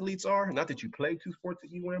two-sport athletes are. Not that you play two sports at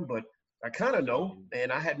UM, but I kind of know,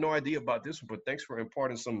 and I had no idea about this one, but thanks for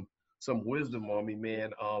imparting some wisdom on me,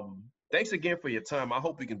 man. Thanks again for your time. I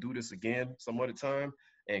hope we can do this again some other time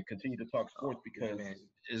and continue to talk sports, because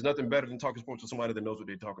there's nothing better than talking sports with somebody that knows what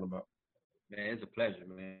they're talking about. Man, it's a pleasure,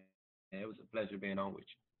 man. It was a pleasure being on with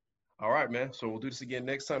you. All right, man. So we'll do this again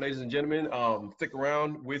next time, ladies and gentlemen. Stick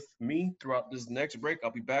around with me throughout this next break.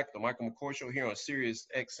 I'll be back. The Michael McCoy Show here on Sirius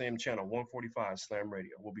XM channel 145 Slam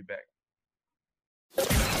Radio. We'll be back.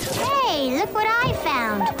 Hey, look what I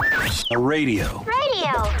found. A radio.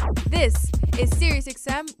 This is Sirius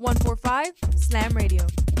XM 145 Slam Radio.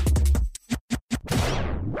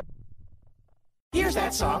 Here's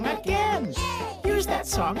that song again. Here's that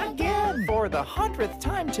song again. For the 100th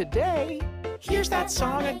time today. Here's that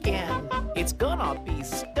song again. It's gonna be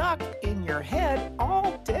stuck in your head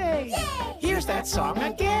all day. Here's that song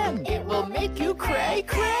again. It will make you cray,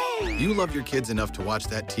 cray. You love your kids enough to watch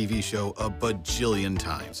that TV show a bajillion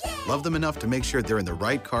times. Love them enough to make sure they're in the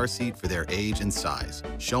right car seat for their age and size.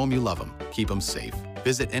 Show them you love them. Keep them safe.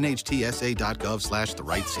 Visit nhtsa.gov/the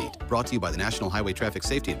right seat. Brought to you by the National Highway Traffic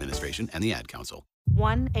Safety Administration and the Ad Council.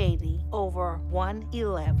 180 over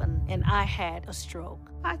 111, and I had a stroke.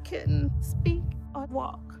 I couldn't speak or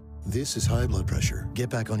walk. This is high blood pressure. Get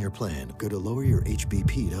back on your plan. Go to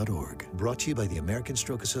loweryourhbp.org. Brought to you by the American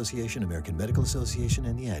Stroke Association, American Medical Association,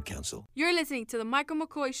 and the Ad Council. You're listening to The Michael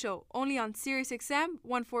McCoy Show, only on Sirius XM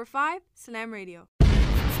 145 Slam Radio.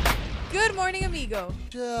 Good morning, amigo.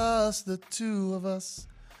 Just the two of us.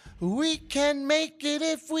 We can make it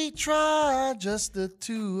if we try. Just the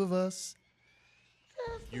two of us.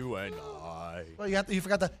 You and I. Well, you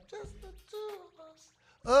forgot the. Just the two of us.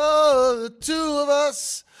 Oh, the two of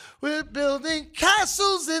us. We're building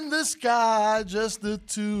castles in the sky. Just the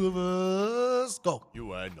two of us. Go.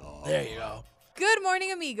 You and I. There you go. Good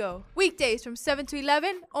morning, amigo. Weekdays from 7 to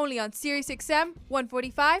 11, only on Sirius XM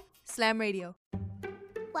 145 Slam Radio.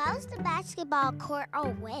 Why was the basketball court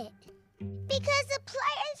all wet? Because the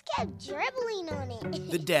players kept dribbling on it.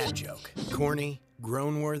 The dad joke. Corny,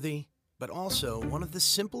 grown-worthy, but also one of the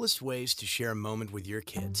simplest ways to share a moment with your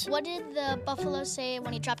kids. What did the buffalo say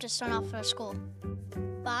when he dropped his son off for school?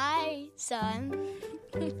 Bye, son.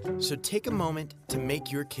 So take a moment to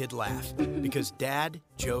make your kid laugh, because dad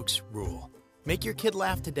jokes rule. Make your kid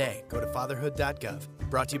laugh today. Go to fatherhood.gov.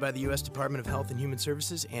 Brought to you by the U.S. Department of Health and Human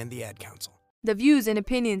Services and the Ad Council. The views and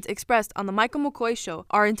opinions expressed on The Michael McCoy Show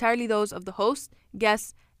are entirely those of the host,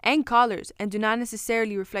 guests, and callers and do not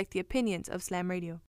necessarily reflect the opinions of Slam Radio.